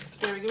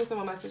 Spirit, give me some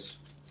more message.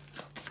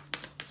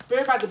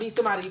 Spirit about to be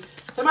somebody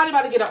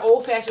about to get an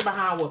old-fashioned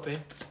behind whooping.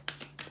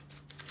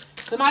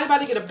 Somebody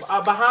about to get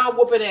a behind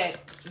whooping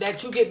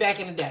that you get back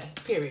in the day.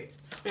 Period.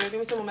 Spirit, give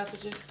me some more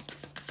messages.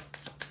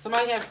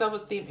 Somebody have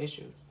self-esteem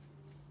issues.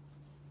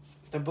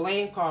 The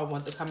blame card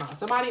wants to come out.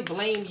 Somebody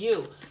blame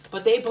you.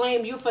 But they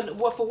blame you for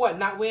what?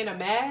 Not wearing a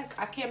mask?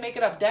 I can't make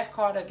it up. Death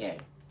card again.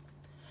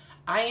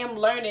 I am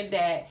learning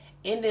that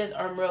endings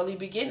are merely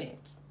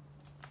beginnings.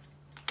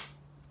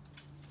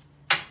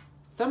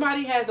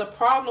 Somebody has a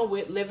problem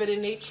with living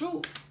in their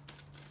truth.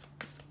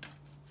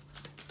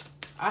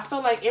 I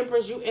feel like,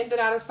 Empress, you ended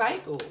out a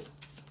cycle.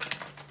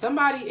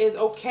 Somebody is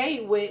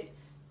okay with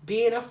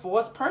being a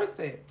forced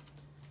person.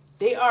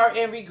 They are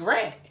in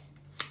regret.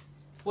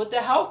 With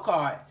the health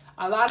card,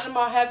 a lot of them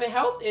are having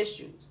health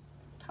issues.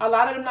 A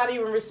lot of them not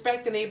even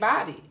respecting their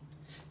body.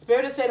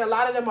 Spirit is saying a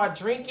lot of them are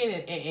drinking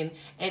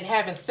and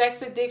having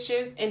sex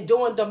addictions and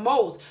doing the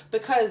most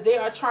because they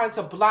are trying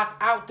to block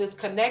out this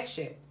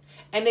connection.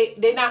 And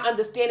they're not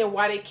understanding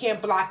why they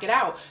can't block it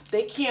out.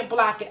 They can't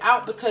block it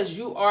out because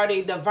you are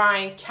their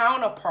divine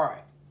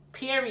counterpart.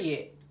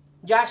 Period.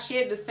 Y'all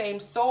share the same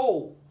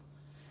soul.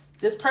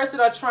 This person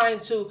are trying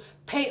to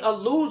paint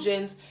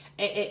illusions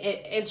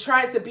and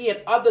trying to be in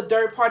other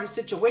third-party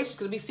situations,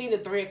 because we seen the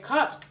Three of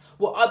Cups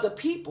with other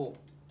people.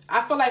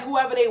 I feel like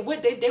whoever they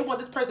with, they want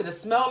this person to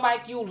smell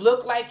like you,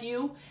 look like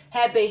you,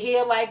 have their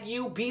hair like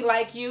you, be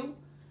like you.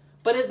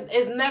 But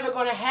it's never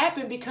going to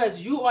happen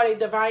because you are a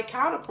divine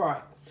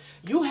counterpart.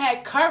 You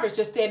had courage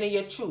to stand in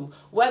your truth,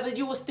 whether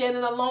you were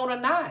standing alone or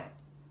not.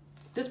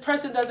 This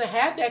person doesn't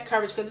have that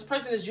courage because this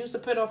person is used to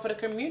put on for the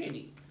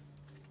community.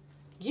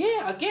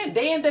 Yeah, again,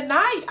 they in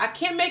denial. I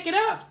can't make it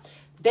up.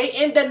 They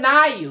in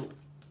denial.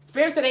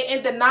 Spirit said they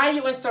in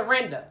denial and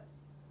surrender.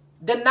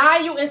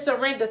 Denial and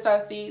surrender,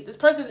 Sunseed. This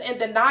person is in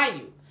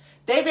denial.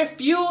 They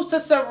refuse to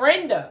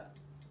surrender.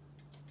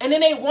 And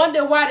then they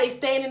wonder why they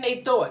staying in their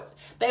thoughts.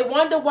 They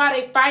wonder why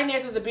their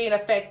finances are being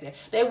affected.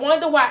 They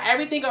wonder why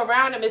everything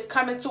around them is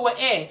coming to an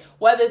end.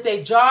 Whether it's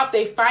their job,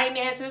 their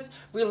finances,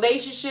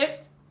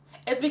 relationships.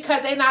 It's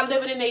because they're not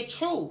living in their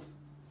truth.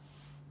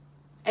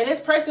 And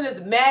this person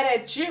is mad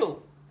at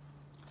you.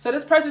 So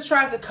this person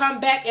tries to come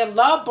back and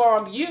love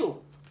bomb you.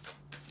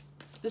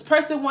 This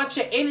person wants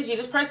your energy.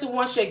 This person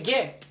wants your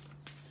gifts.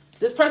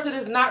 This person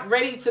is not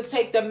ready to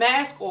take the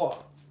mask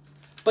off.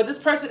 But this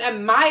person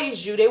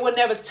admires you. They will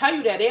never tell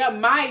you that. They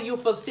admire you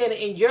for standing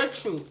in your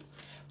truth.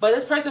 But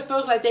this person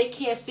feels like they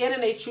can't stand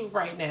in their truth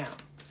right now.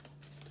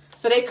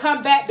 So they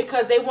come back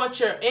because they want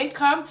your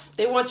income.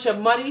 They want your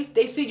money.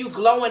 They see you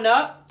glowing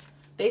up.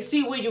 They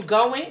see where you're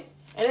going.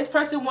 And this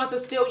person wants to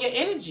steal your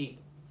energy.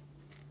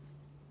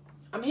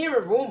 I'm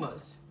hearing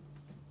rumors.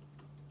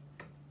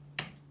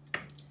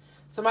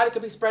 Somebody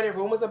could be spreading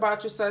rumors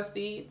about your sun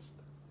seeds.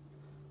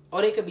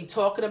 Or they could be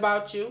talking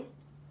about you.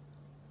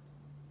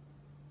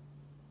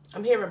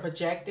 I'm hearing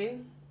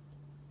projecting.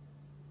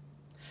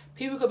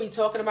 People could be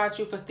talking about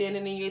you for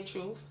standing in your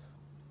truth.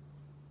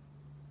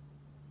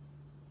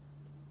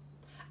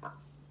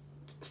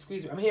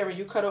 Excuse me. I'm hearing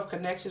you cut off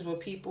connections with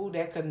people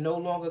that could no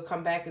longer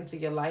come back into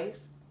your life.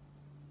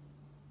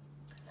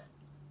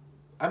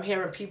 I'm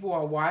hearing people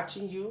are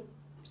watching you,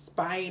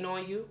 spying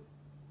on you.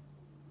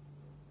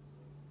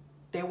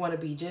 They want to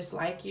be just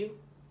like you.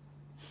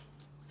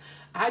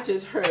 I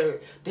just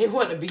heard they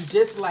want to be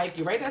just like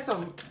you. Right?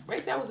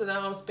 That was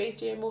an Space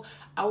Jam movie.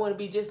 I want to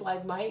be just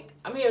like Mike.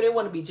 I'm here. They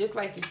want to be just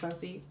like you,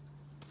 Sunseeds.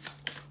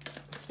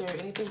 Spirit,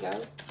 anything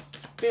else?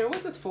 Spirit,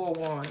 what's this 4 of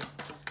Wands?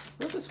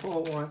 What's this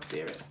 4 of Wands,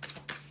 Spirit?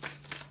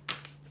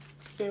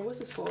 Spirit, what's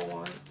this 4 of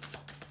Wands?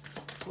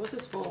 What's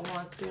this 4 of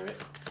Wands,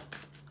 Spirit?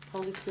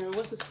 Holy Spirit,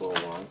 what's this 4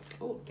 of Wands?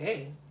 Oh,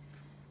 dang.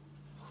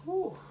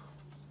 Whew.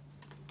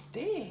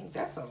 Dang,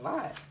 that's a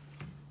lot.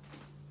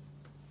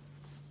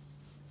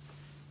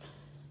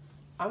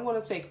 I'm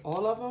going to take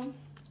all of them,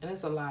 and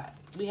it's a lot.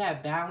 We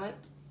have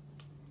balance.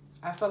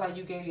 I feel like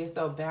you gave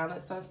yourself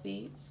balance,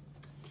 Sunseeds.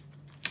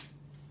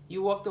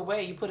 You walked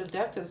away. You put a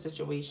death to the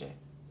situation.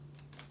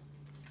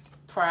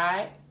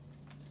 Pride.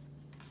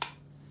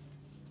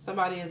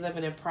 Somebody is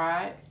living in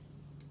pride.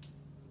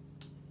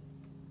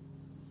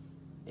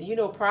 And you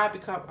know pride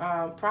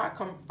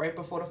come right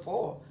before the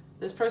fall.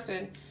 This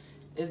person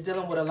is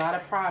dealing with a lot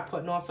of pride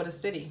putting on for the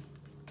city.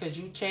 Because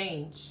you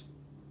change.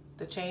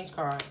 The change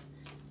card.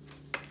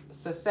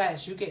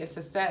 Success. You getting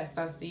success,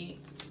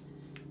 Sunseeds.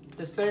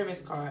 The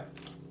service card.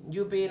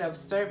 You being of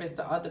service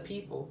to other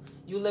people.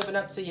 You living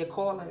up to your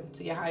calling,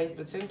 to your highest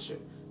potential.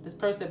 This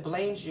person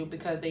blames you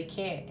because they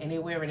can't and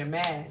they're wearing a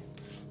mask.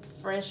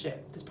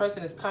 Friendship. This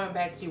person is coming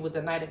back to you with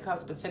the Knight of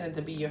Cups pretending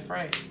to be your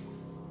friend.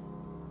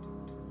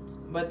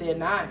 But they're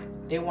not.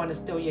 They want to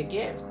steal your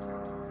gifts.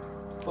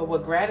 But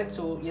with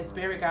gratitude, your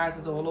spirit guides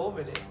is all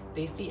over this.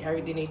 They see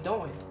everything they're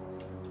doing.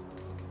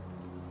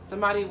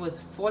 Somebody was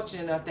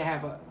fortunate enough to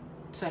have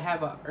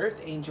a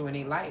earth angel in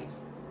their life.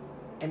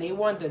 And they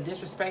wanted to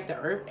disrespect the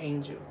earth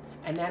angel.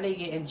 And now they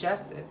get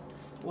injustice.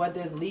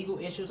 Whether it's legal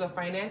issues or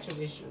financial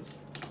issues.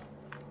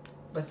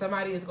 But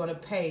somebody is going to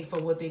pay for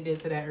what they did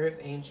to that earth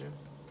angel.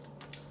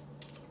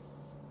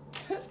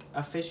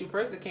 Official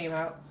person came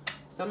out.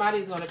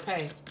 Somebody's going to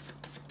pay.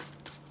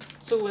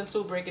 2 and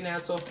 2 breaking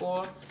down to a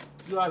 4.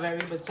 You are very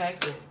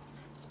protected.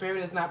 Spirit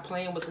is not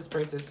playing with this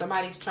person.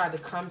 Somebody's tried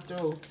to come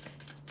through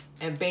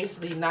and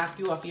basically knock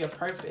you off your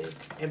purpose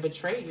and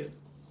betray you.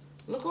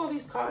 Look, all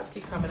these cards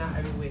keep coming out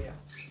everywhere.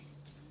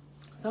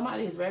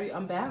 Somebody is very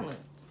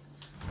unbalanced.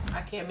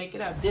 I can't make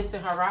it up.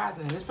 Distant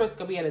horizon. This person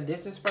could be at a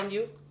distance from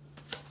you.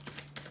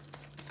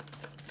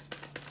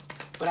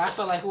 But I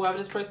feel like whoever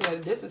this person at a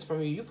distance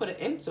from you, you put an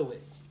end to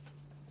it.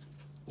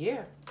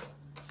 Yeah.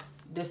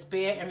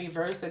 Despair in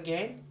reverse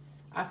again.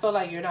 I feel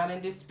like you're not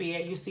in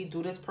despair. You see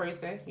through this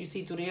person. You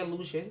see through their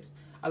illusions.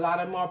 A lot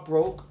of them are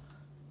broke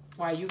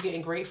while you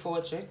getting great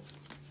fortune.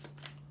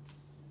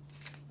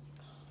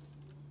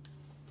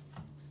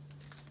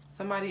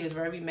 Somebody is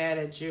very mad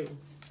at you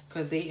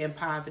because they in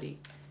poverty.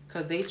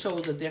 Because they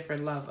chose a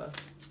different lover.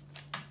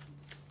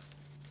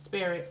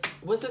 Spirit,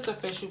 what's this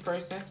official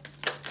person?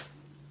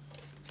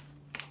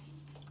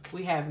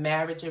 We have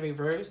marriage in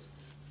reverse.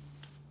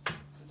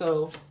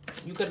 So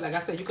you could, like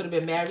I said, you could have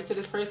been married to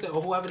this person,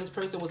 or whoever this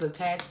person was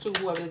attached to,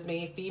 whoever this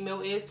main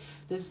female is.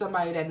 This is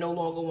somebody that no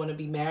longer want to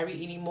be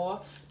married anymore.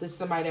 This is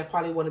somebody that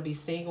probably want to be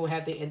single and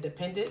have their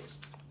independence.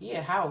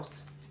 Yeah,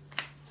 house.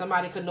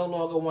 Somebody could no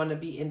longer want to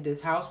be in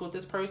this house with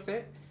this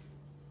person.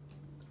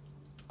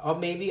 Or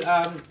maybe,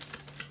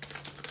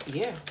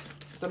 yeah.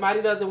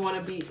 Somebody doesn't want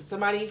to be,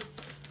 somebody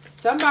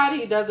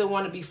doesn't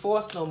want to be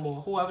forced no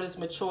more. Whoever this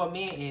mature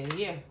man is.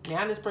 Yeah.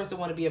 Now this person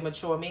want to be a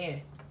mature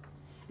man.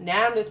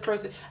 Now this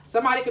person,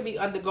 somebody could be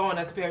undergoing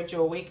a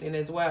spiritual awakening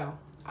as well.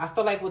 I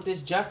feel like with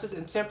this justice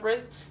and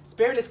temperance,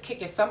 spirit is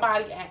kicking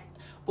somebody at,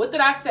 what did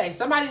I say?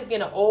 Somebody is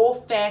getting an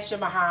old-fashioned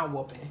behind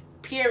whooping.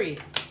 Period.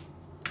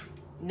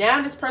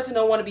 Now this person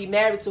don't want to be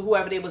married to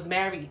whoever they was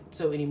married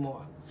to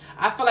anymore.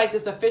 I feel like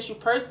this official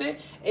person,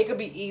 it could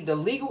be either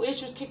legal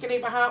issues kicking they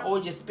behind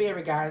or just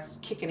spirit guys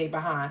kicking they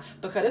behind.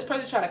 Because this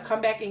person trying to come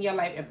back in your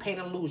life and paint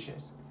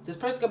illusions. This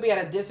person could be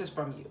at a distance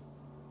from you.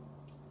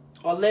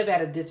 Or live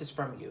at a distance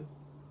from you.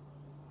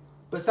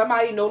 But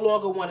somebody no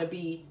longer want to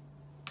be,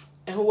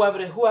 and whoever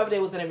they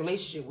was in a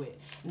relationship with.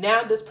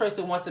 Now this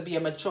person wants to be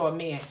a mature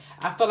man.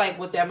 I feel like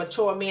with that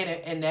mature man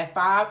and that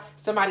 5,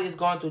 somebody is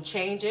going through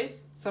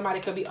changes. Somebody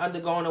could be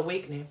undergoing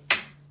awakening.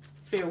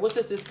 Spirit, what's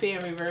this despair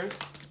in reverse?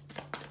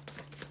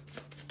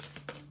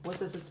 What's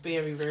this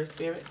despair in reverse,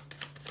 Spirit?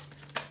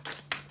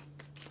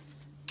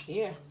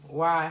 Yeah.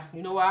 Why?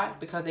 You know why?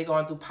 Because they're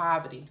going through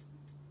poverty.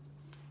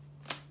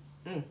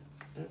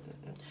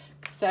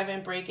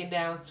 7 breaking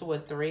down to a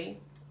 3.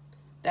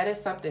 That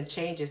is something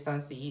changes,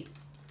 Sunseeds.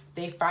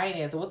 They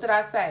finance. What did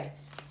I say?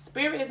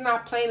 Spirit is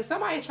not playing.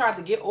 Somebody tried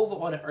to get over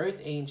on an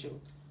earth angel.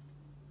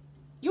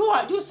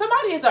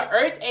 Somebody is an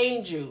earth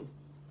angel.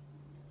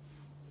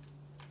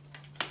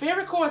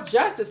 Spirit called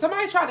justice.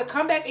 Somebody tried to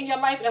come back in your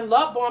life and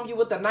love bomb you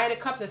with the Knight of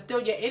Cups and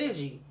steal your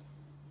energy.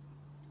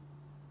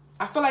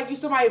 I feel like you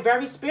somebody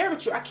very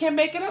spiritual. I can't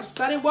make it up.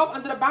 Sudden wealth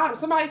under the bottom.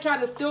 Somebody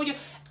tried to steal your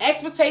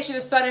expectation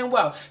of sudden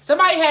wealth.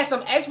 Somebody had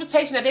some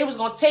expectation that they was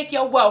going to take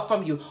your wealth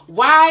from you.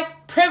 Why?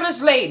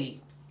 Privileged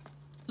lady.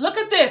 Look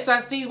at this,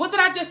 Sunseed. What did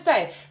I just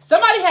say?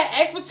 Somebody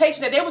had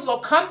expectation that they was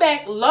going to come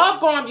back, love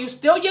bomb you,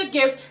 steal your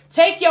gifts,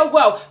 take your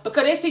wealth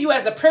because they see you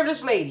as a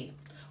privileged lady.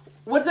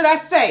 What did I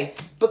say?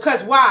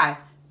 Because why?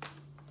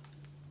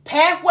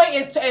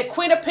 Pathway and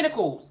Queen of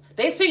Pentacles.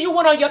 They see you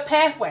went on your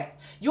pathway.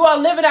 You are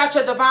living out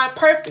your divine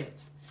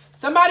purpose.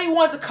 Somebody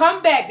wanted to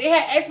come back. They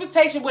had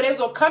expectation where they was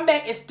going to come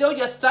back and steal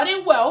your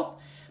sudden wealth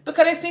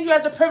because they seen you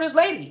as a privileged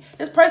lady.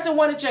 This person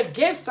wanted your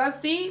gifts,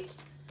 Sunseeds.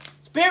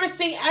 Spirit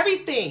seen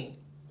everything.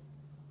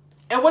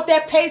 And with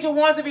that Page of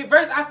Wands in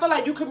reverse, I feel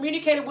like you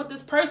communicated with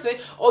this person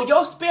or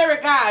your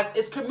spirit guys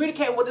is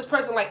communicating with this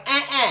person like,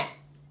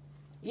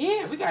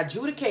 Yeah, we got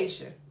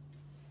judication.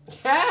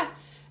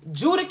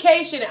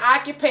 Judication and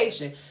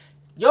occupation.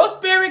 Your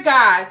spirit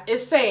guys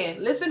is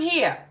saying, listen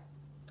here.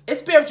 It's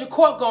spiritual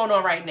court going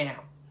on right now.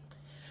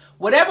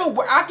 Whatever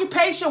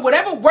occupation,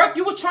 whatever work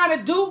you were trying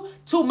to do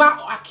to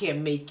I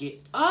can't make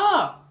it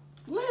up.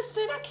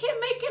 Listen, I can't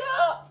make it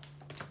up.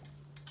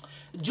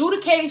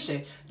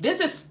 Judication.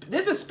 This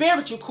is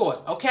spiritual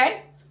court,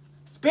 okay?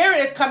 Spirit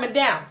is coming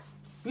down.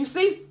 You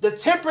see the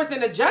temperance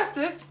and the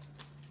justice.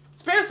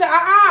 Spirit said,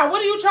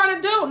 what are you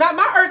trying to do? Not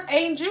my earth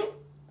angel.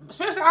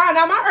 Spirit said,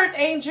 not my earth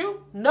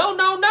angel.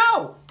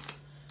 No.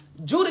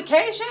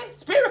 Judication.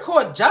 Spirit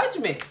court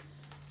judgment.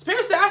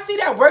 Spirit said, I see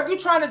that work you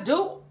trying to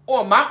do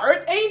on my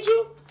earth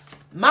angel,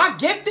 my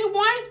gifted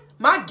one,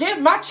 my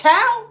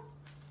child,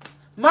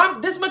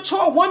 this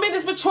mature woman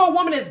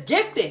is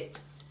gifted.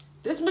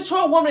 This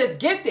mature woman is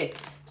gifted.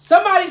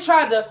 Somebody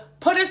tried to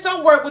put in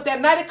some work with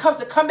that Knight of Cups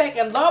to come back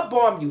and love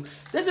bomb you.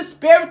 This is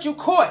spiritual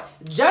court.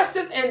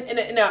 Justice and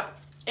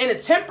a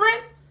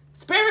temperance.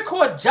 Spirit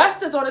court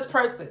justice on this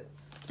person.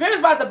 Spirit is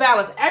about to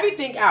balance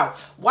everything out.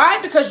 Why?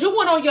 Because you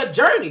went on your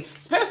journey.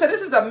 Spirit said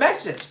this is a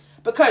message.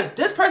 Because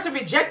this person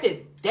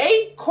rejected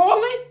they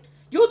calling.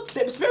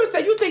 Spirit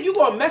said, you think you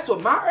going to mess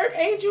with my earth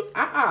angel?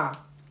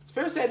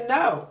 Spirit said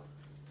no.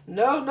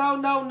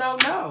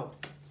 No.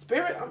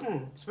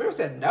 Spirit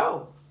said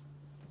no.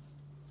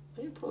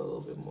 Let me pull a little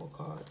bit more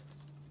cards.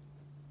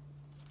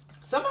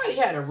 Somebody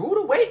had a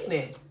rude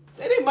awakening.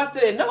 They must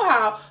have didn't know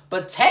how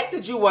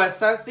protected you was,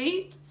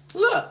 Sunseed.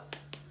 Look.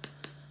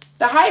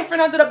 The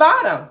Hierophant under the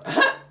bottom.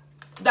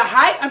 The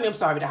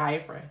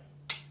Hierophant.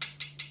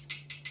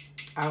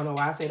 I don't know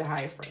why I say the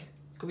Hierophant.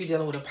 Could be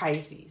dealing with a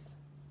Pisces.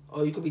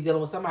 Or you could be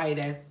dealing with somebody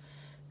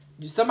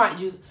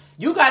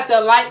you got the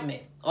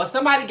enlightenment. Or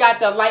somebody got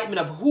the enlightenment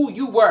of who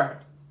you were.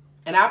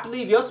 And I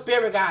believe your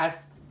spirit guys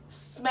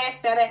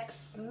smack that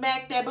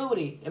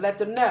booty and let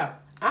them know.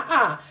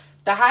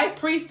 The High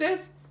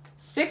Priestess,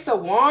 6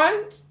 of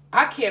Wands.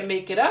 I can't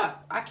make it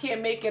up.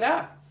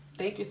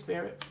 Thank you,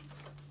 Spirit.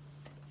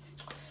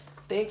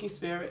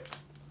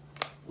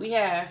 We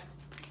have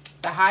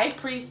the High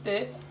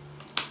Priestess.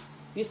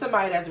 You're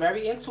somebody that's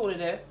very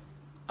intuitive.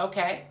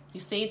 Okay? You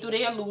see through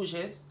their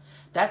illusions.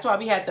 That's why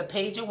we have the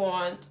Page of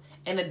Wands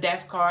and the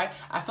Death card.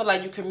 I feel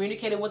like you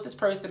communicated with this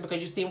person because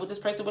you seen what this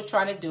person was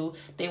trying to do.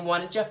 They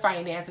wanted your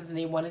finances and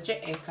they wanted your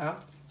income.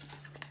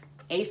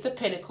 Ace of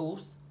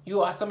Pentacles.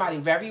 You are somebody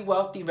very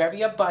wealthy,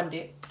 very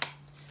abundant.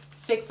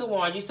 6 of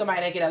Wands. You're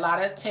somebody that get a lot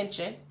of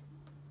attention.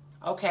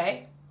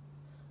 Okay?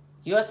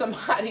 You're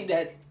somebody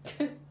that...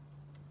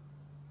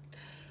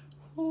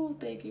 Oh,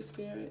 thank you,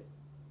 Spirit.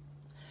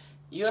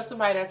 You're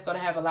somebody that's going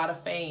to have a lot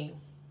of fame.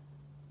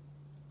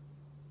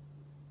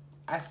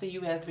 I see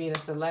you as being a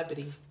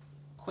celebrity.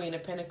 Queen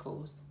of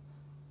Pentacles.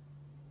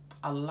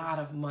 A lot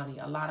of money,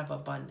 a lot of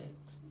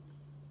abundance.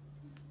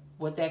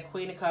 With that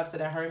Queen of Cups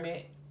and the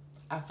Hermit,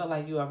 I feel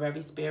like you are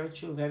very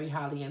spiritual, very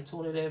highly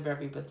intuitive,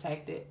 very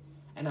protected.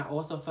 And I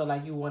also feel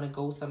like you want to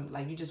ghost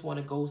you just want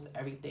to ghost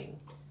everything.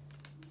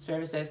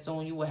 Spirit says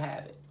soon you will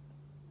have it.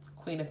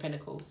 Queen of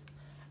Pentacles.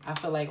 I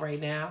feel like right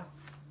now,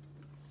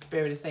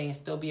 Spirit is saying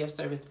still be of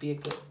service, be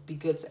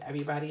good to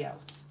everybody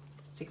else.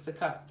 6 of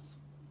Cups.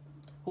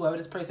 Whoever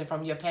this person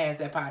from your past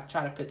that probably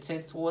try to put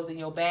 10 swords in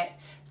your back,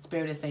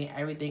 Spirit is saying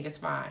everything is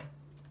fine.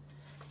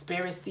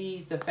 Spirit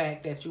sees the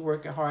fact that you're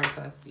working hard,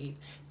 Sun sees.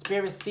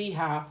 Spirit see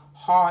how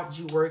hard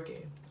you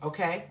working,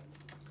 okay?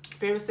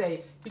 Spirit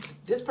say,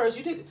 this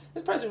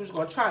person was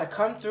going to try to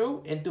come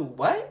through and do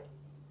what?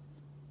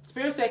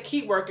 Spirit said,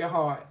 keep working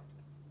hard.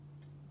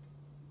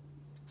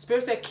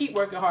 Spirit said, keep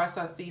working hard,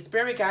 Sun sees.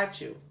 Spirit got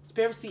you.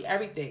 Spirit see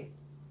everything.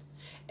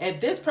 If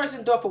this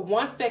person thought for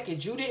 1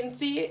 second you didn't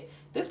see it,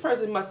 this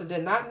person must have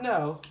did not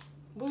know.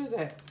 What is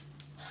that?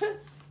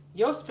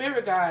 Your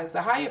spirit guys,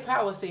 the higher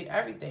power seen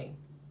everything.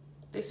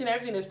 They seen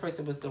everything this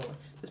person was doing.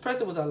 This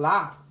person was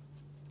alive.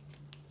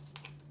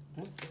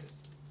 What's this?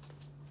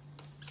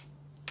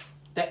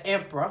 The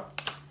Emperor.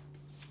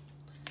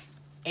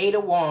 8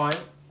 of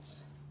Wands.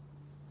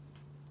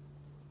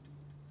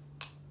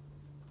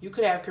 You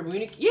could have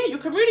you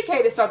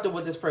communicated something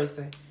with this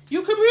person.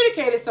 You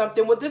communicated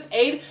something with this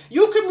 8.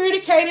 You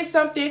communicated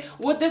something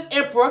with this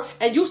Emperor,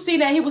 and you seen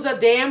that he was a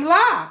damn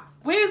lie.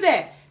 Where is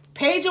that?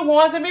 Page of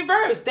Wands in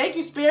reverse. Thank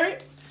you,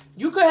 Spirit.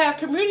 You could have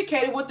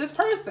communicated with this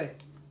person.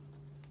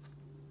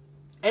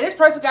 And this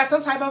person got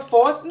some type of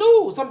false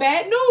news, some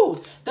bad news.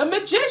 The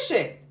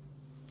Magician.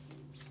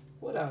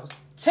 What else?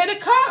 10 of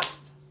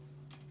Cups.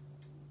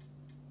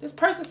 This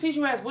person sees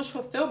you as wish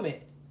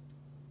fulfillment.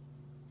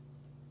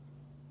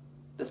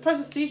 This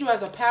person sees you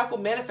as a powerful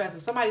manifestor,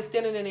 somebody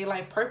standing in their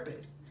life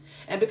purpose.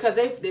 And because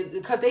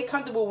they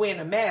comfortable wearing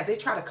a mask, they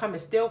try to come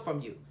and steal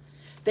from you.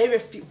 They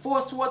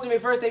force towards in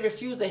reverse. They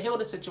refuse to heal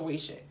the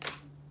situation.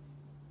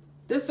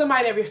 This is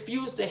somebody that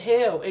refused to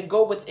heal and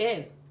go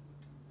within.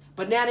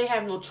 But now they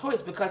have no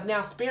choice because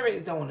now Spirit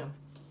is on them.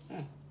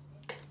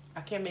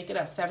 I can't make it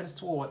up. 7 of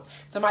Swords.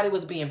 Somebody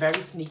was being very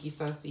sneaky,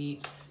 Sun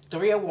Seeds.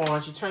 3 of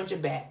Wands. You turned your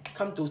back.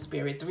 Come through,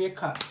 Spirit. 3 of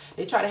Cups.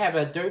 They try to have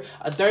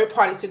a third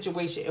party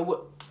situation. It would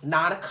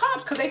 9 of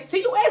Cups because they see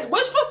you as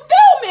wish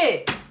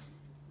fulfillment.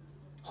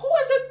 Who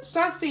is it?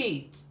 Sun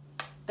Seeds.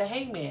 The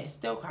Hangman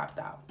still copped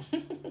out.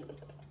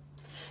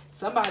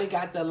 Somebody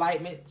got the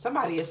enlightenment.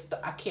 Somebody is,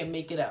 I can't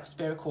make it up.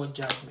 Spirit Court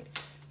Judgment.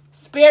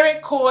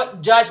 Spirit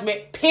Court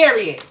Judgment,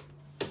 period.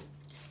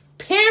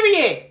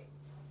 Period.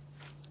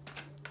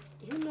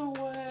 You know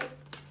what?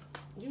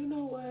 You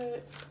know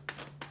what?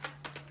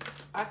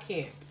 I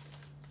can't.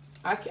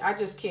 I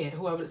just can't.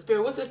 Whoever the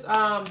Spirit. What's this?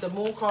 The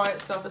Moon card,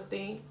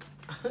 self-esteem.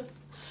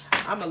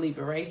 I'm going to leave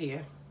it right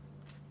here.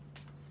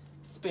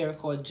 Spirit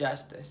Court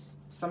Justice.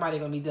 Somebody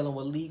going to be dealing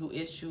with legal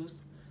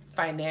issues,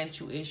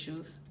 financial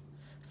issues.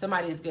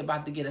 Somebody is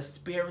about to get a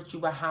spiritual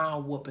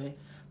behind whooping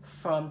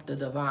from the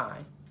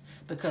divine.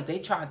 Because they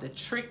tried to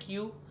trick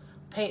you,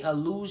 paint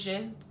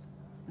illusions,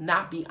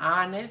 not be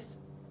honest,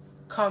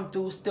 come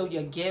through, steal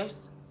your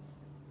gifts.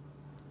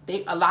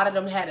 A lot of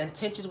them had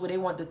intentions where they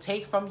wanted to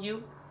take from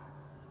you.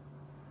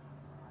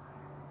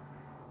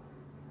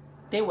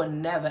 They will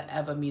never,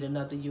 ever meet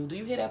another you. Do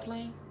you hear that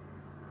plane?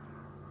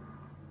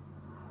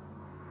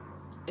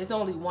 It's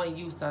only one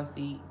you,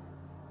 Sunseed.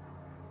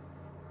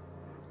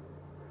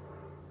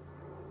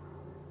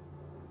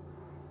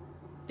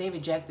 They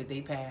rejected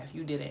their path.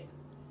 You didn't.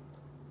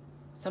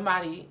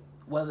 Somebody,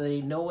 whether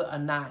they know it or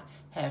not,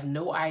 have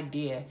no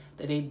idea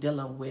that they're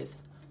dealing with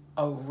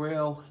a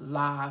real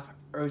live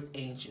earth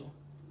angel.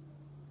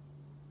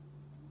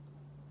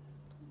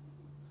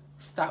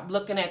 Stop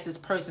looking at this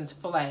person's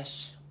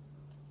flesh.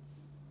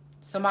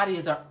 Somebody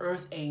is an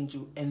earth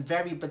angel and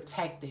very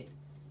protected.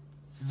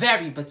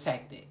 Very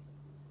protected.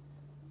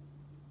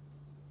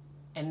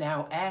 And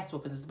now ass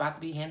whoopers is about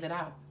to be handed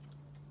out.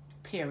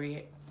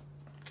 Period.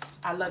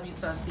 I love you,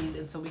 Sunseeds.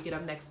 Until we get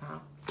up next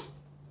time.